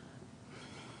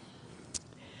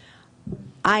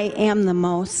 I am the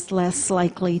most less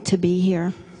likely to be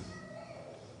here.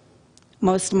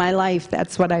 Most of my life,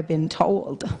 that's what I've been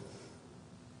told.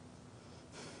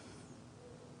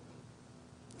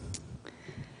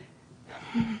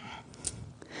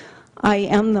 I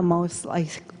am the most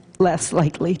less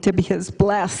likely to be as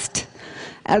blessed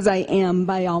as I am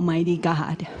by Almighty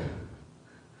God.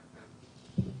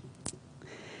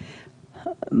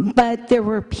 But there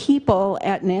were people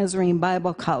at Nazarene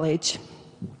Bible College.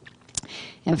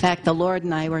 In fact, the Lord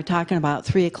and I were talking about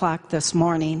 3 o'clock this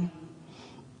morning.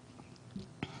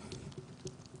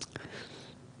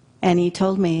 And He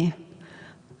told me,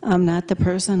 I'm not the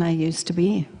person I used to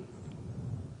be.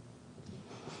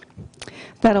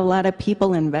 That a lot of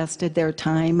people invested their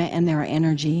time and their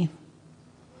energy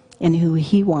in who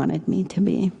He wanted me to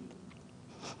be.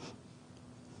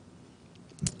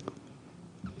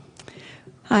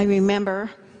 I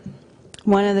remember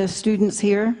one of the students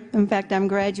here, in fact I'm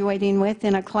graduating with,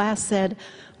 in a class said,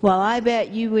 well, I bet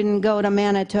you wouldn't go to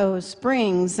Manitou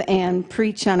Springs and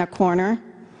preach on a corner,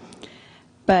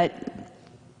 but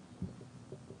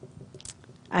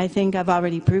I think I've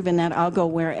already proven that I'll go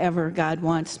wherever God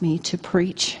wants me to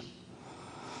preach.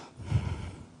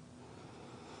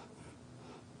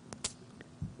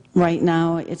 Right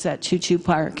now, it's at Choo Choo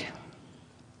Park.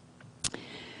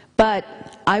 But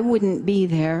I wouldn't be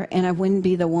there, and I wouldn't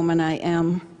be the woman I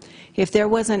am if there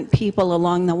wasn't people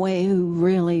along the way who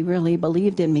really, really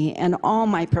believed in me, and all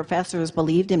my professors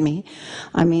believed in me.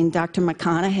 I mean, Dr.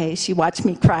 McConaughey, she watched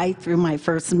me cry through my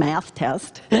first math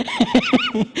test.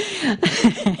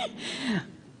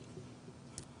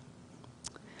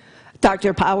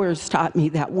 Dr. Powers taught me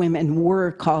that women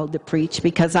were called to preach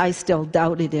because I still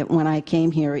doubted it when I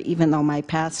came here, even though my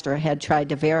pastor had tried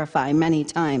to verify many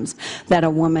times that a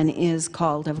woman is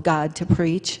called of God to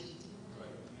preach.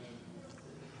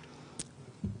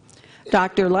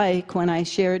 Dr. Like, when I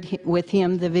shared with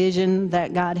him the vision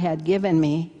that God had given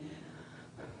me,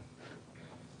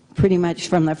 pretty much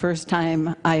from the first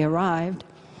time I arrived,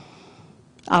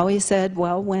 always said,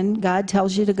 well, when God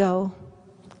tells you to go,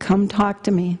 come talk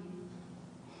to me.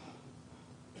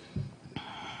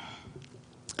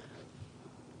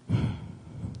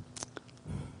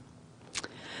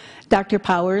 Dr.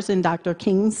 Powers and Dr.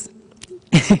 King's,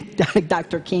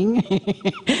 Dr. King,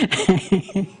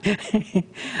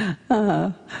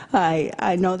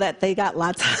 I know that they got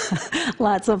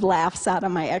lots of laughs out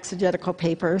of my exegetical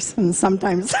papers and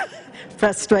sometimes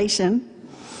frustration.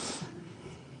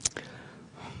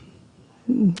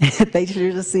 They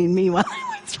should have seen me while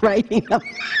I was writing them.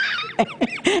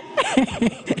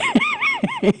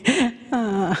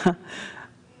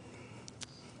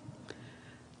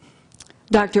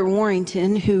 Dr.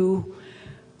 Warrington, who,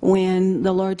 when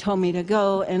the Lord told me to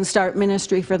go and start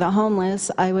ministry for the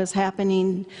homeless,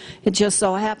 it just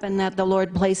so happened that the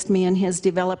Lord placed me in His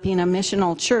developing a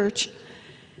missional church,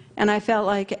 and I felt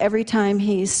like every time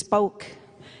He spoke,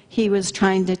 He was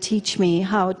trying to teach me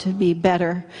how to be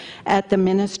better at the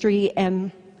ministry,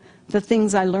 and the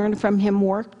things I learned from Him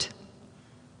worked.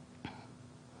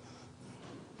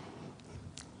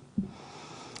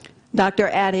 Dr.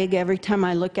 Addig, every time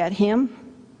I look at him,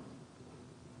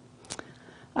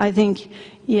 I think,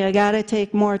 you got to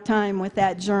take more time with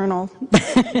that journal.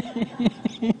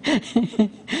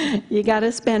 You got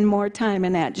to spend more time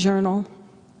in that journal.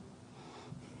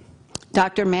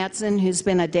 Dr. Mattson, who's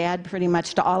been a dad pretty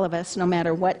much to all of us, no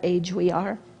matter what age we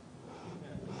are.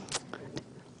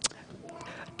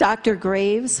 Dr.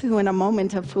 Graves, who in a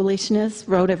moment of foolishness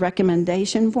wrote a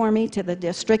recommendation for me to the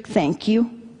district, thank you.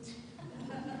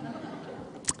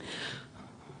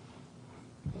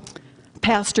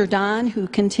 Pastor Don, who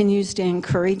continues to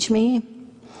encourage me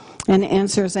and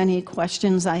answers any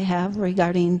questions I have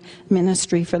regarding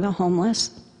ministry for the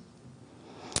homeless.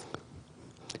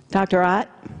 Dr. Ott,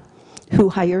 who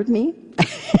hired me.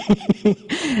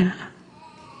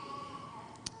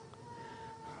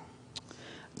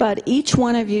 But each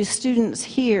one of you students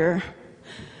here,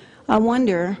 I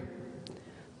wonder,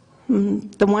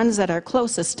 the ones that are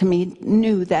closest to me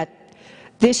knew that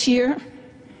this year,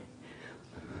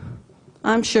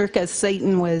 I'm sure because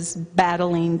Satan was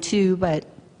battling too, but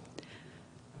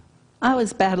I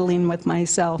was battling with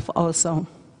myself also.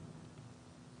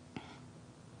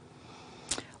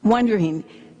 Wondering,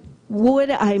 would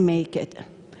I make it?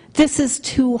 This is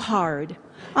too hard.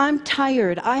 I'm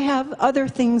tired. I have other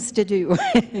things to do.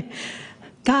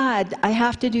 God, I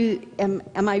have to do,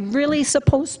 am I really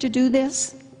supposed to do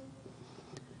this?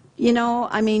 You know,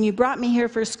 I mean, you brought me here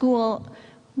for school.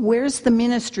 Where's the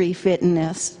ministry fit in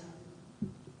this?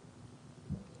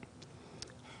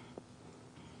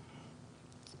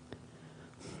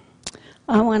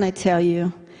 I want to tell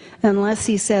you, unless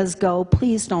he says go,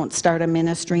 please don't start a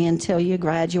ministry until you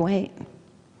graduate.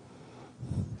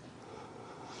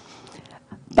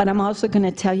 But I'm also going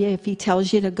to tell you, if he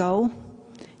tells you to go,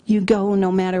 you go no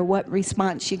matter what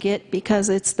response you get, because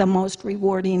it's the most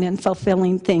rewarding and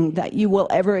fulfilling thing that you will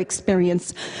ever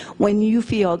experience when you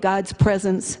feel God's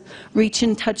presence reach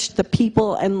and touch the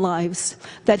people and lives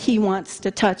that he wants to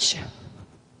touch.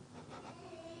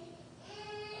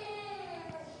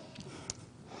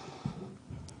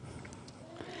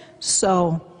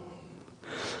 So,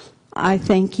 I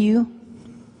thank you,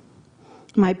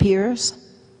 my peers.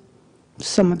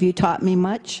 Some of you taught me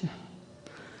much.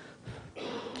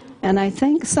 And I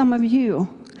thank some of you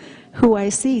who I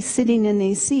see sitting in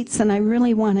these seats, and I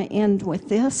really want to end with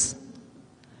this.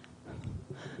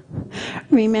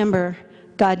 Remember,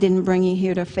 God didn't bring you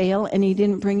here to fail, and he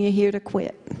didn't bring you here to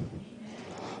quit.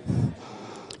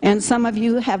 And some of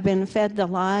you have been fed the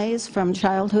lies from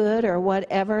childhood or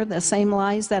whatever, the same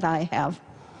lies that I have.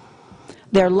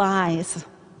 They're lies.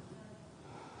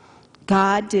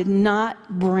 God did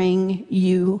not bring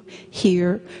you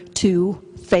here to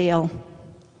fail.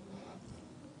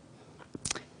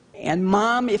 And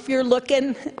Mom, if you're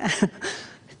looking,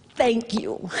 thank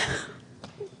you.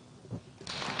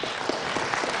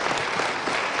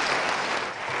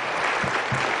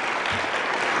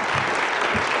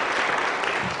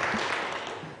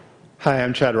 Hi,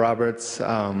 I'm Chad Roberts.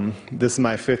 This is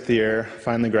my 5th year,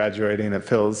 finally graduating. It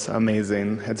feels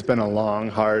amazing. It's been a long,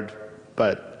 hard,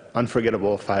 but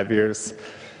unforgettable 5 years.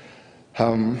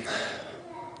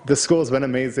 This school has been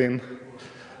amazing.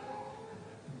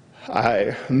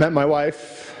 I met my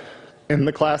wife in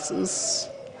the classes.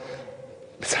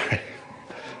 Sorry.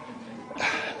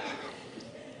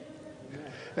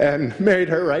 And married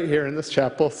her right here in this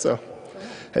chapel, so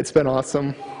it's been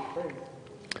awesome.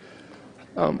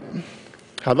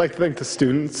 I'd like to thank the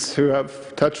students who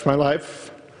have touched my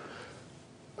life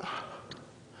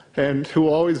and who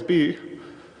will always be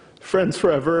friends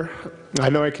forever. I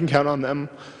know I can count on them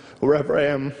wherever I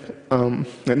am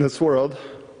in this world.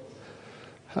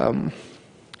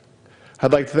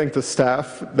 I'd like to thank the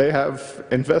staff. They have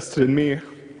invested in me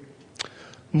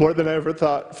more than I ever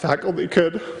thought faculty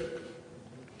could.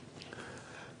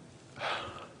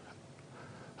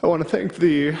 I want to thank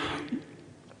the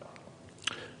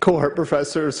cohort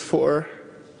professors for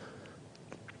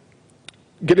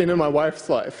getting in my wife's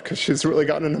life, because she's really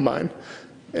gotten into mine.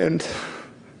 And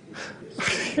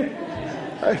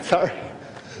I'm sorry.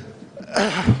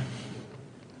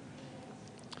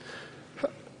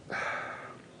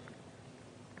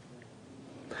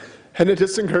 And it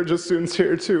just encourages students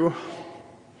here to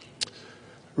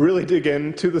really dig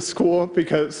into the school,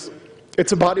 because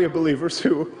it's a body of believers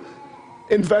who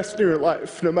invest in your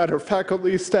life, no matter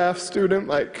faculty, staff, student.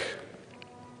 Like,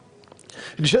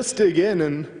 just dig in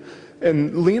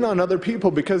and lean on other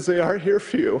people, because they are here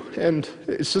for you, and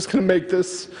it's just going to make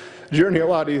this journey a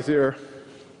lot easier.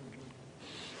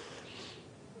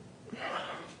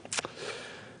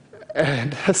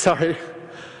 And sorry,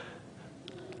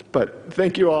 but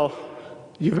thank you all.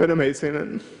 You've been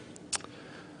amazing,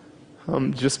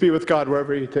 and just be with God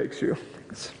wherever he takes you.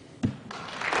 Thanks.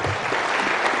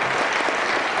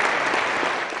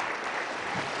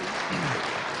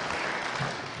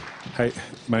 Hi,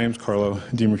 my name's Carlo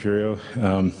DiMercurio.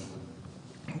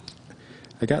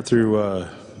 I got through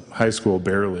high school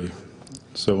barely.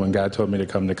 So when God told me to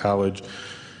come to college,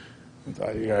 I thought,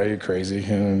 are you crazy?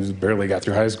 And I just barely got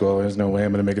through high school. There's no way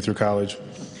I'm going to make it through college.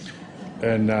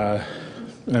 And I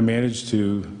managed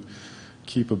to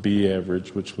keep a B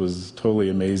average, which was totally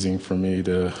amazing for me,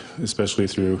 especially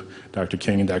through Dr.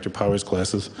 King and Dr. Powers'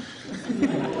 classes.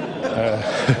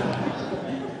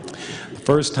 The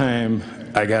first time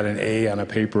I got an A on a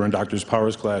paper in Dr.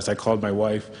 Powers' class, I called my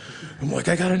wife. I'm like,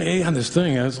 I got an A on this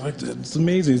thing. I was like, it's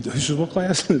amazing. She said, what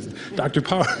class is Dr.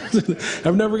 Powers?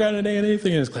 I've never gotten an A in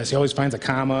anything in his class. He always finds a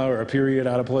comma or a period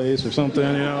out of place or something,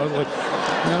 you know. I was like,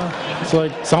 it's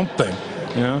like something,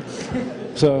 you know.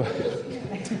 So,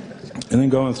 and then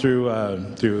going through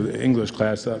the English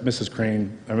class, Mrs.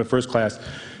 Crane, my first class,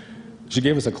 she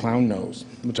gave us a clown nose,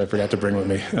 which I forgot to bring with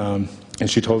me. And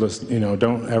she told us,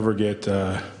 don't ever get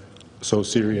so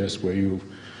serious where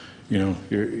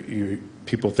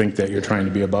people think that you're trying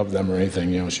to be above them or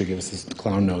anything. She gave us this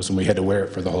clown nose, and we had to wear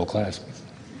it for the whole class.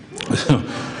 So,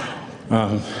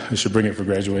 I should bring it for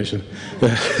graduation.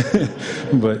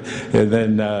 And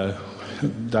then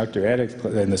Dr. Addick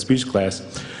in the speech class,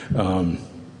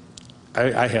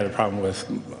 I had a problem with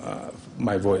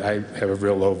my voice. I have a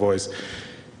real low voice.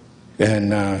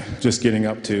 And just getting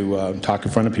up to talk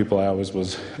in front of people, I always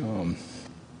was,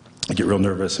 I get real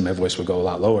nervous and my voice would go a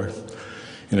lot lower.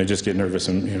 And I just get nervous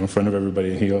in front of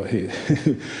everybody.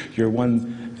 Your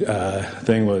one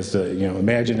thing was to,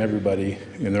 imagine everybody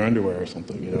in their underwear or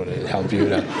something, to help you.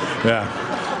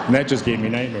 Yeah. And that just gave me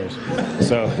nightmares.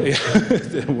 So it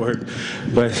didn't work.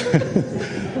 But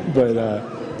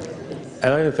I'd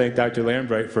like to thank Dr.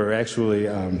 Lambright for actually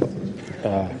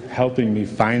helping me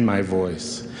find my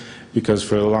voice. Because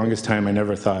for the longest time, I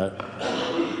never thought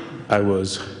I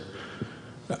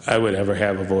would ever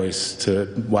have a voice.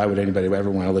 Why would anybody ever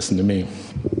want to listen to me?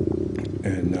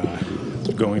 And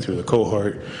going through the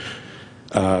cohort,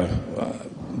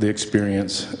 the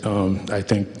experience, I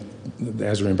think the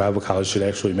Nazarene Bible College should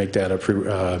actually make that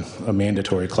a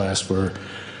mandatory class for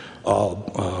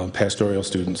all pastoral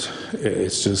students.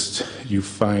 It's just you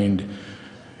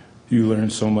learn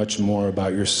so much more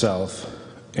about yourself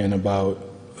and about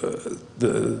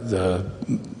the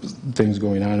things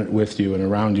going on with you and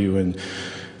around you, and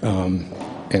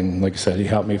like I said, he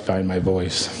helped me find my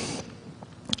voice.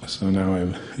 So now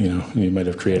I'm, you might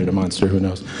have created a monster, who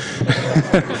knows?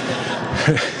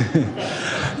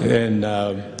 And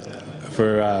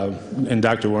and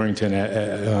Dr. Warrington,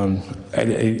 I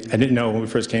didn't know when we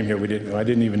first came here. I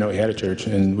didn't even know he had a church,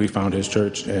 and we found his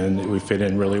church, and we fit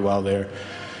in really well there.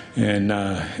 And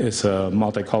it's a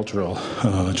multicultural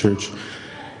church.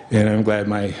 And I'm glad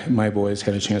my boys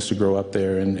had a chance to grow up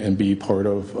there and be part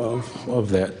of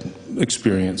that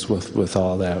experience with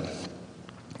all that,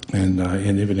 and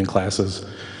even in classes.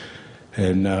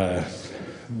 And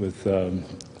with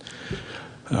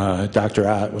Dr.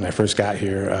 Ott, when I first got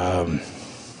here,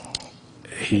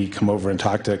 he come over and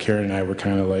talked to Karen and I. Were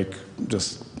kind of like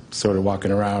just sort of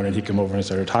walking around, and he come over and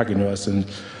started talking to us, and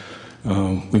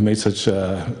we made such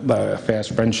a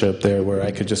fast friendship there where I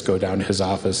could just go down to his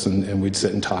office and we'd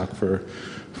sit and talk for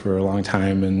a long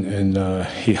time, and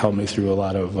he helped me through a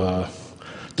lot of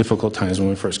difficult times when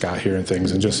we first got here and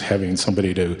things, and just having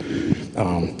somebody to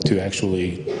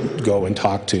actually go and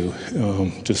talk to,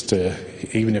 just to,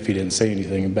 even if he didn't say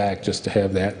anything back, just to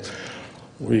have that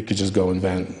where you could just go and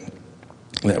vent.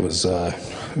 That was it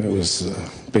was a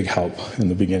big help in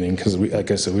the beginning, because like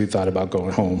I said, we thought about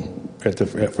going home. At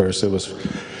first, it was,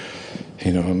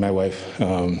 my wife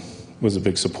was a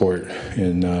big support,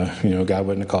 and God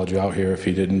wouldn't have called you out here if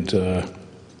He didn't,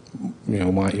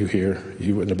 want you here.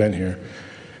 You wouldn't have been here.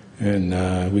 And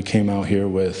we came out here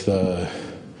with a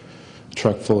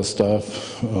truck full of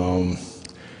stuff,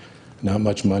 not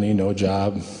much money, no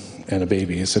job, and a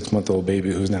baby, a 6-month-old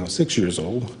baby who's now 6 years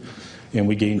old. And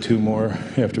we gained 2 more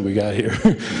after we got here.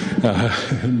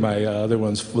 My other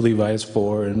one's, Levi, is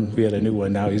 4, and we had a new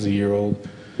one now. He's a year old.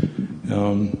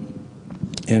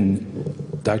 And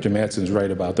Dr. Matson's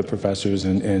right about the professors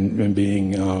and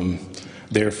being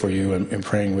there for you and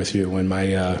praying with you. When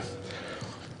my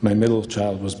middle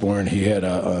child was born, he had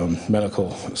some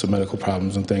medical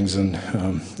problems and things, and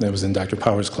that was in Dr.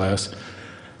 Powers' class.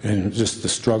 And just the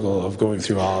struggle of going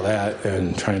through all that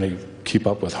and trying to keep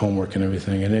up with homework and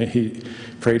everything. And he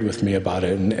prayed with me about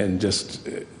it, and just,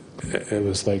 it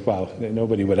was like, wow,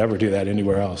 nobody would ever do that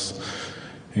anywhere else.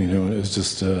 It was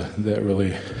just, that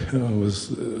really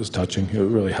was touching. It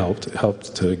really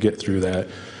helped to get through that.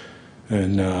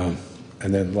 And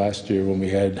then last year when we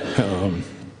had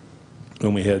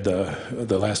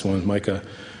the last one, Micah,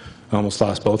 I almost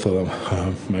lost both of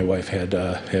them. My wife had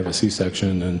to have a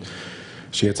C-section, and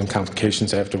she had some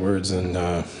complications afterwards, and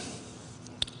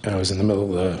I was in the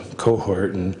middle of the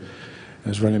cohort, and I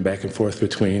was running back and forth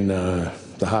between the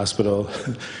hospital,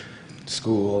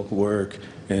 school, work,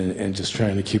 and just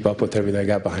trying to keep up with everything I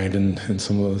got behind and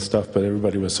some of the stuff, but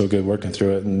everybody was so good working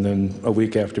through it. And then a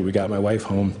week after we got my wife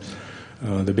home,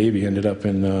 the baby ended up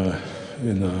in the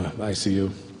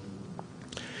ICU.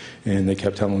 And they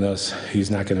kept telling us,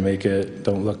 he's not going to make it,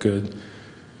 don't look good.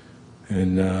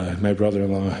 And my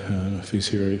brother-in-law, I don't know if he's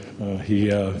here, he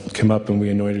came up and we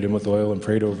anointed him with oil and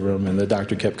prayed over him, and the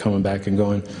doctor kept coming back and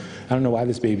going, I don't know why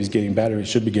this baby's getting better, it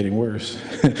should be getting worse.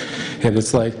 And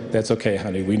it's like, that's okay,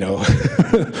 honey, we know.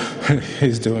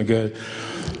 He's doing good.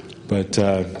 But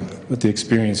the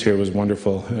experience here was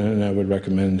wonderful, and I would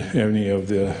recommend any of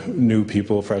the new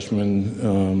people,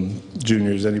 freshmen,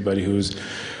 juniors, anybody who's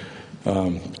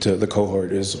to the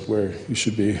cohort is where you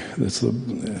should be. That's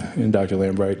and Dr.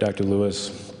 Lambright, Dr.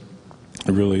 Lewis,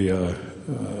 really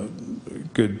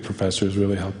good professors,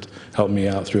 really helped me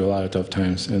out through a lot of tough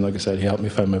times. And like I said, he helped me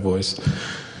find my voice.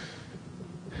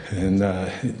 And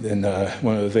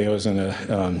one of the things I was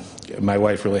in my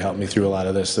wife really helped me through a lot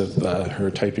of this,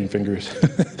 her typing fingers.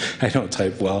 I don't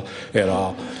type well at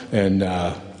all. And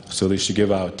so they should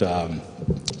give out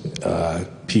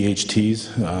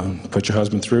PhDs, put your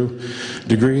husband through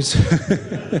degrees.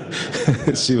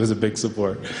 She was a big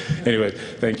support. Anyway,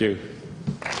 thank you.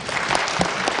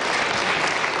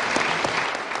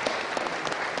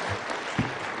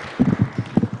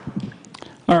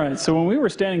 All right, so when we were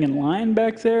standing in line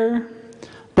back there,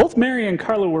 both Mary and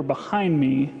Carla were behind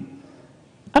me.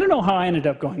 I don't know how I ended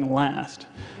up going last.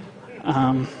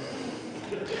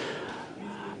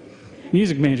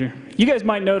 Music major. You guys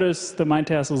might notice that my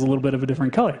tassel is a little bit of a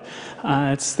different color.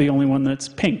 It's the only one that's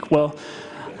pink. Well,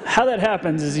 how that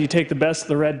happens is you take the best of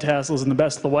the red tassels and the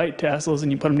best of the white tassels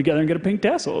and you put them together and get a pink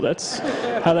tassel. That's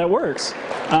how that works.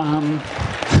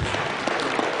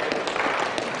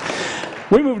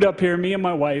 We moved up here, me and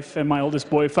my wife and my oldest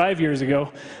boy, 5 years ago.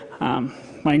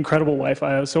 My incredible wife,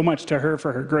 I owe so much to her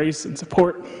for her grace and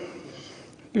support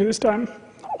through this time.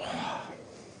 Oh,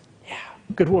 yeah,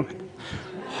 good woman.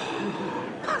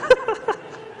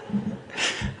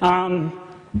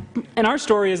 And our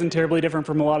story isn't terribly different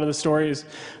from a lot of the stories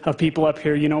of people up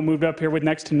here, moved up here with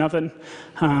next to nothing.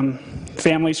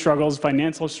 Family struggles,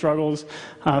 financial struggles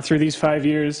through these 5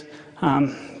 years.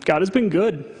 God has been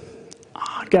good.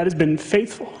 God has been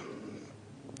faithful.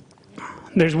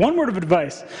 There's one word of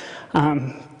advice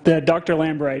that Dr.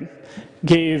 Lambright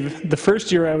gave the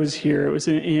first year I was here. It was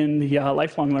in the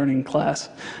lifelong learning class.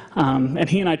 And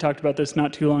he and I talked about this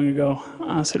not too long ago,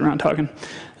 sitting around talking.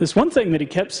 There's one thing that he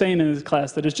kept saying in his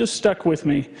class that has just stuck with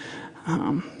me,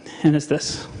 and it's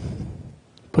this: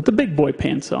 put the big boy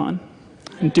pants on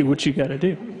and do what you got to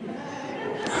do.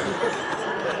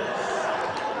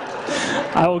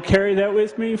 I will carry that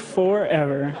with me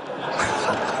forever.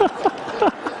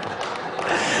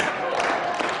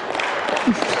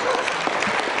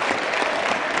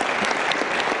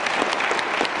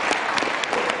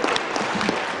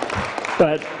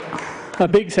 But a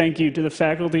big thank you to the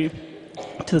faculty,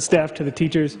 to the staff, to the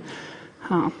teachers.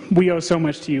 We owe so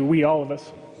much to you, all of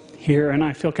us here, and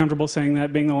I feel comfortable saying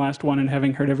that, being the last one and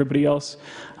having heard everybody else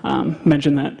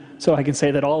mention that. So I can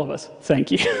say that all of us,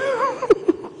 thank you.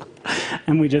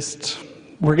 And we're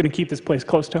going to keep this place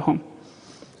close to home.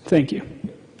 Thank you.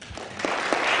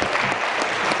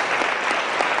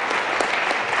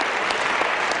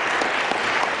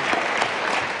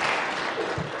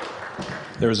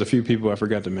 There was a few people I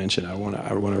forgot to mention. I want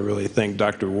to really thank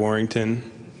Dr. Warrington,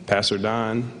 Pastor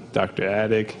Don, Dr.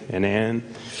 Addick, and Ann,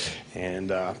 and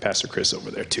Pastor Chris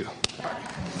over there too.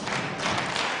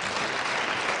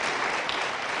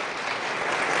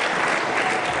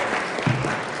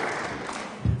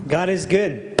 God is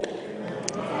good.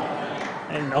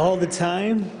 And all the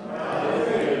time?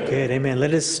 Good, amen.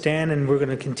 Let us stand and we're going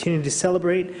to continue to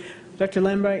celebrate. Dr.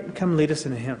 Lambright, come lead us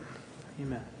in a hymn.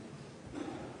 Amen.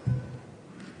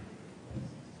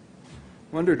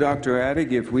 Wonder, Dr.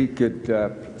 Addick, if we could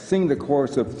sing the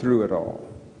chorus of Through It All.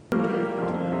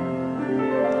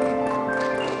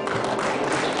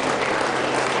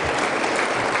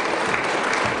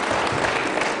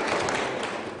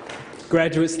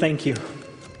 Graduates, thank you.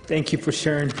 Thank you for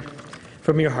sharing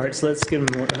from your hearts. Let's give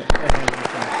them a hand.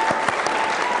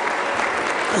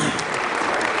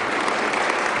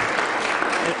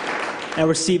 Now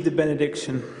receive the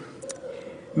benediction.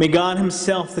 May God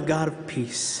himself, the God of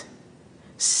peace,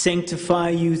 sanctify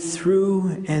you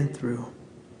through and through.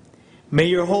 May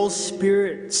your whole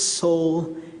spirit,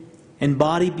 soul, and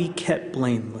body be kept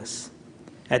blameless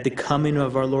at the coming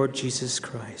of our Lord Jesus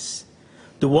Christ.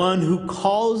 The one who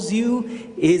calls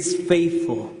you is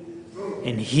faithful,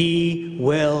 and he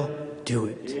will do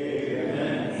it.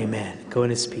 Amen. Go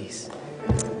in his peace.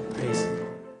 Praise.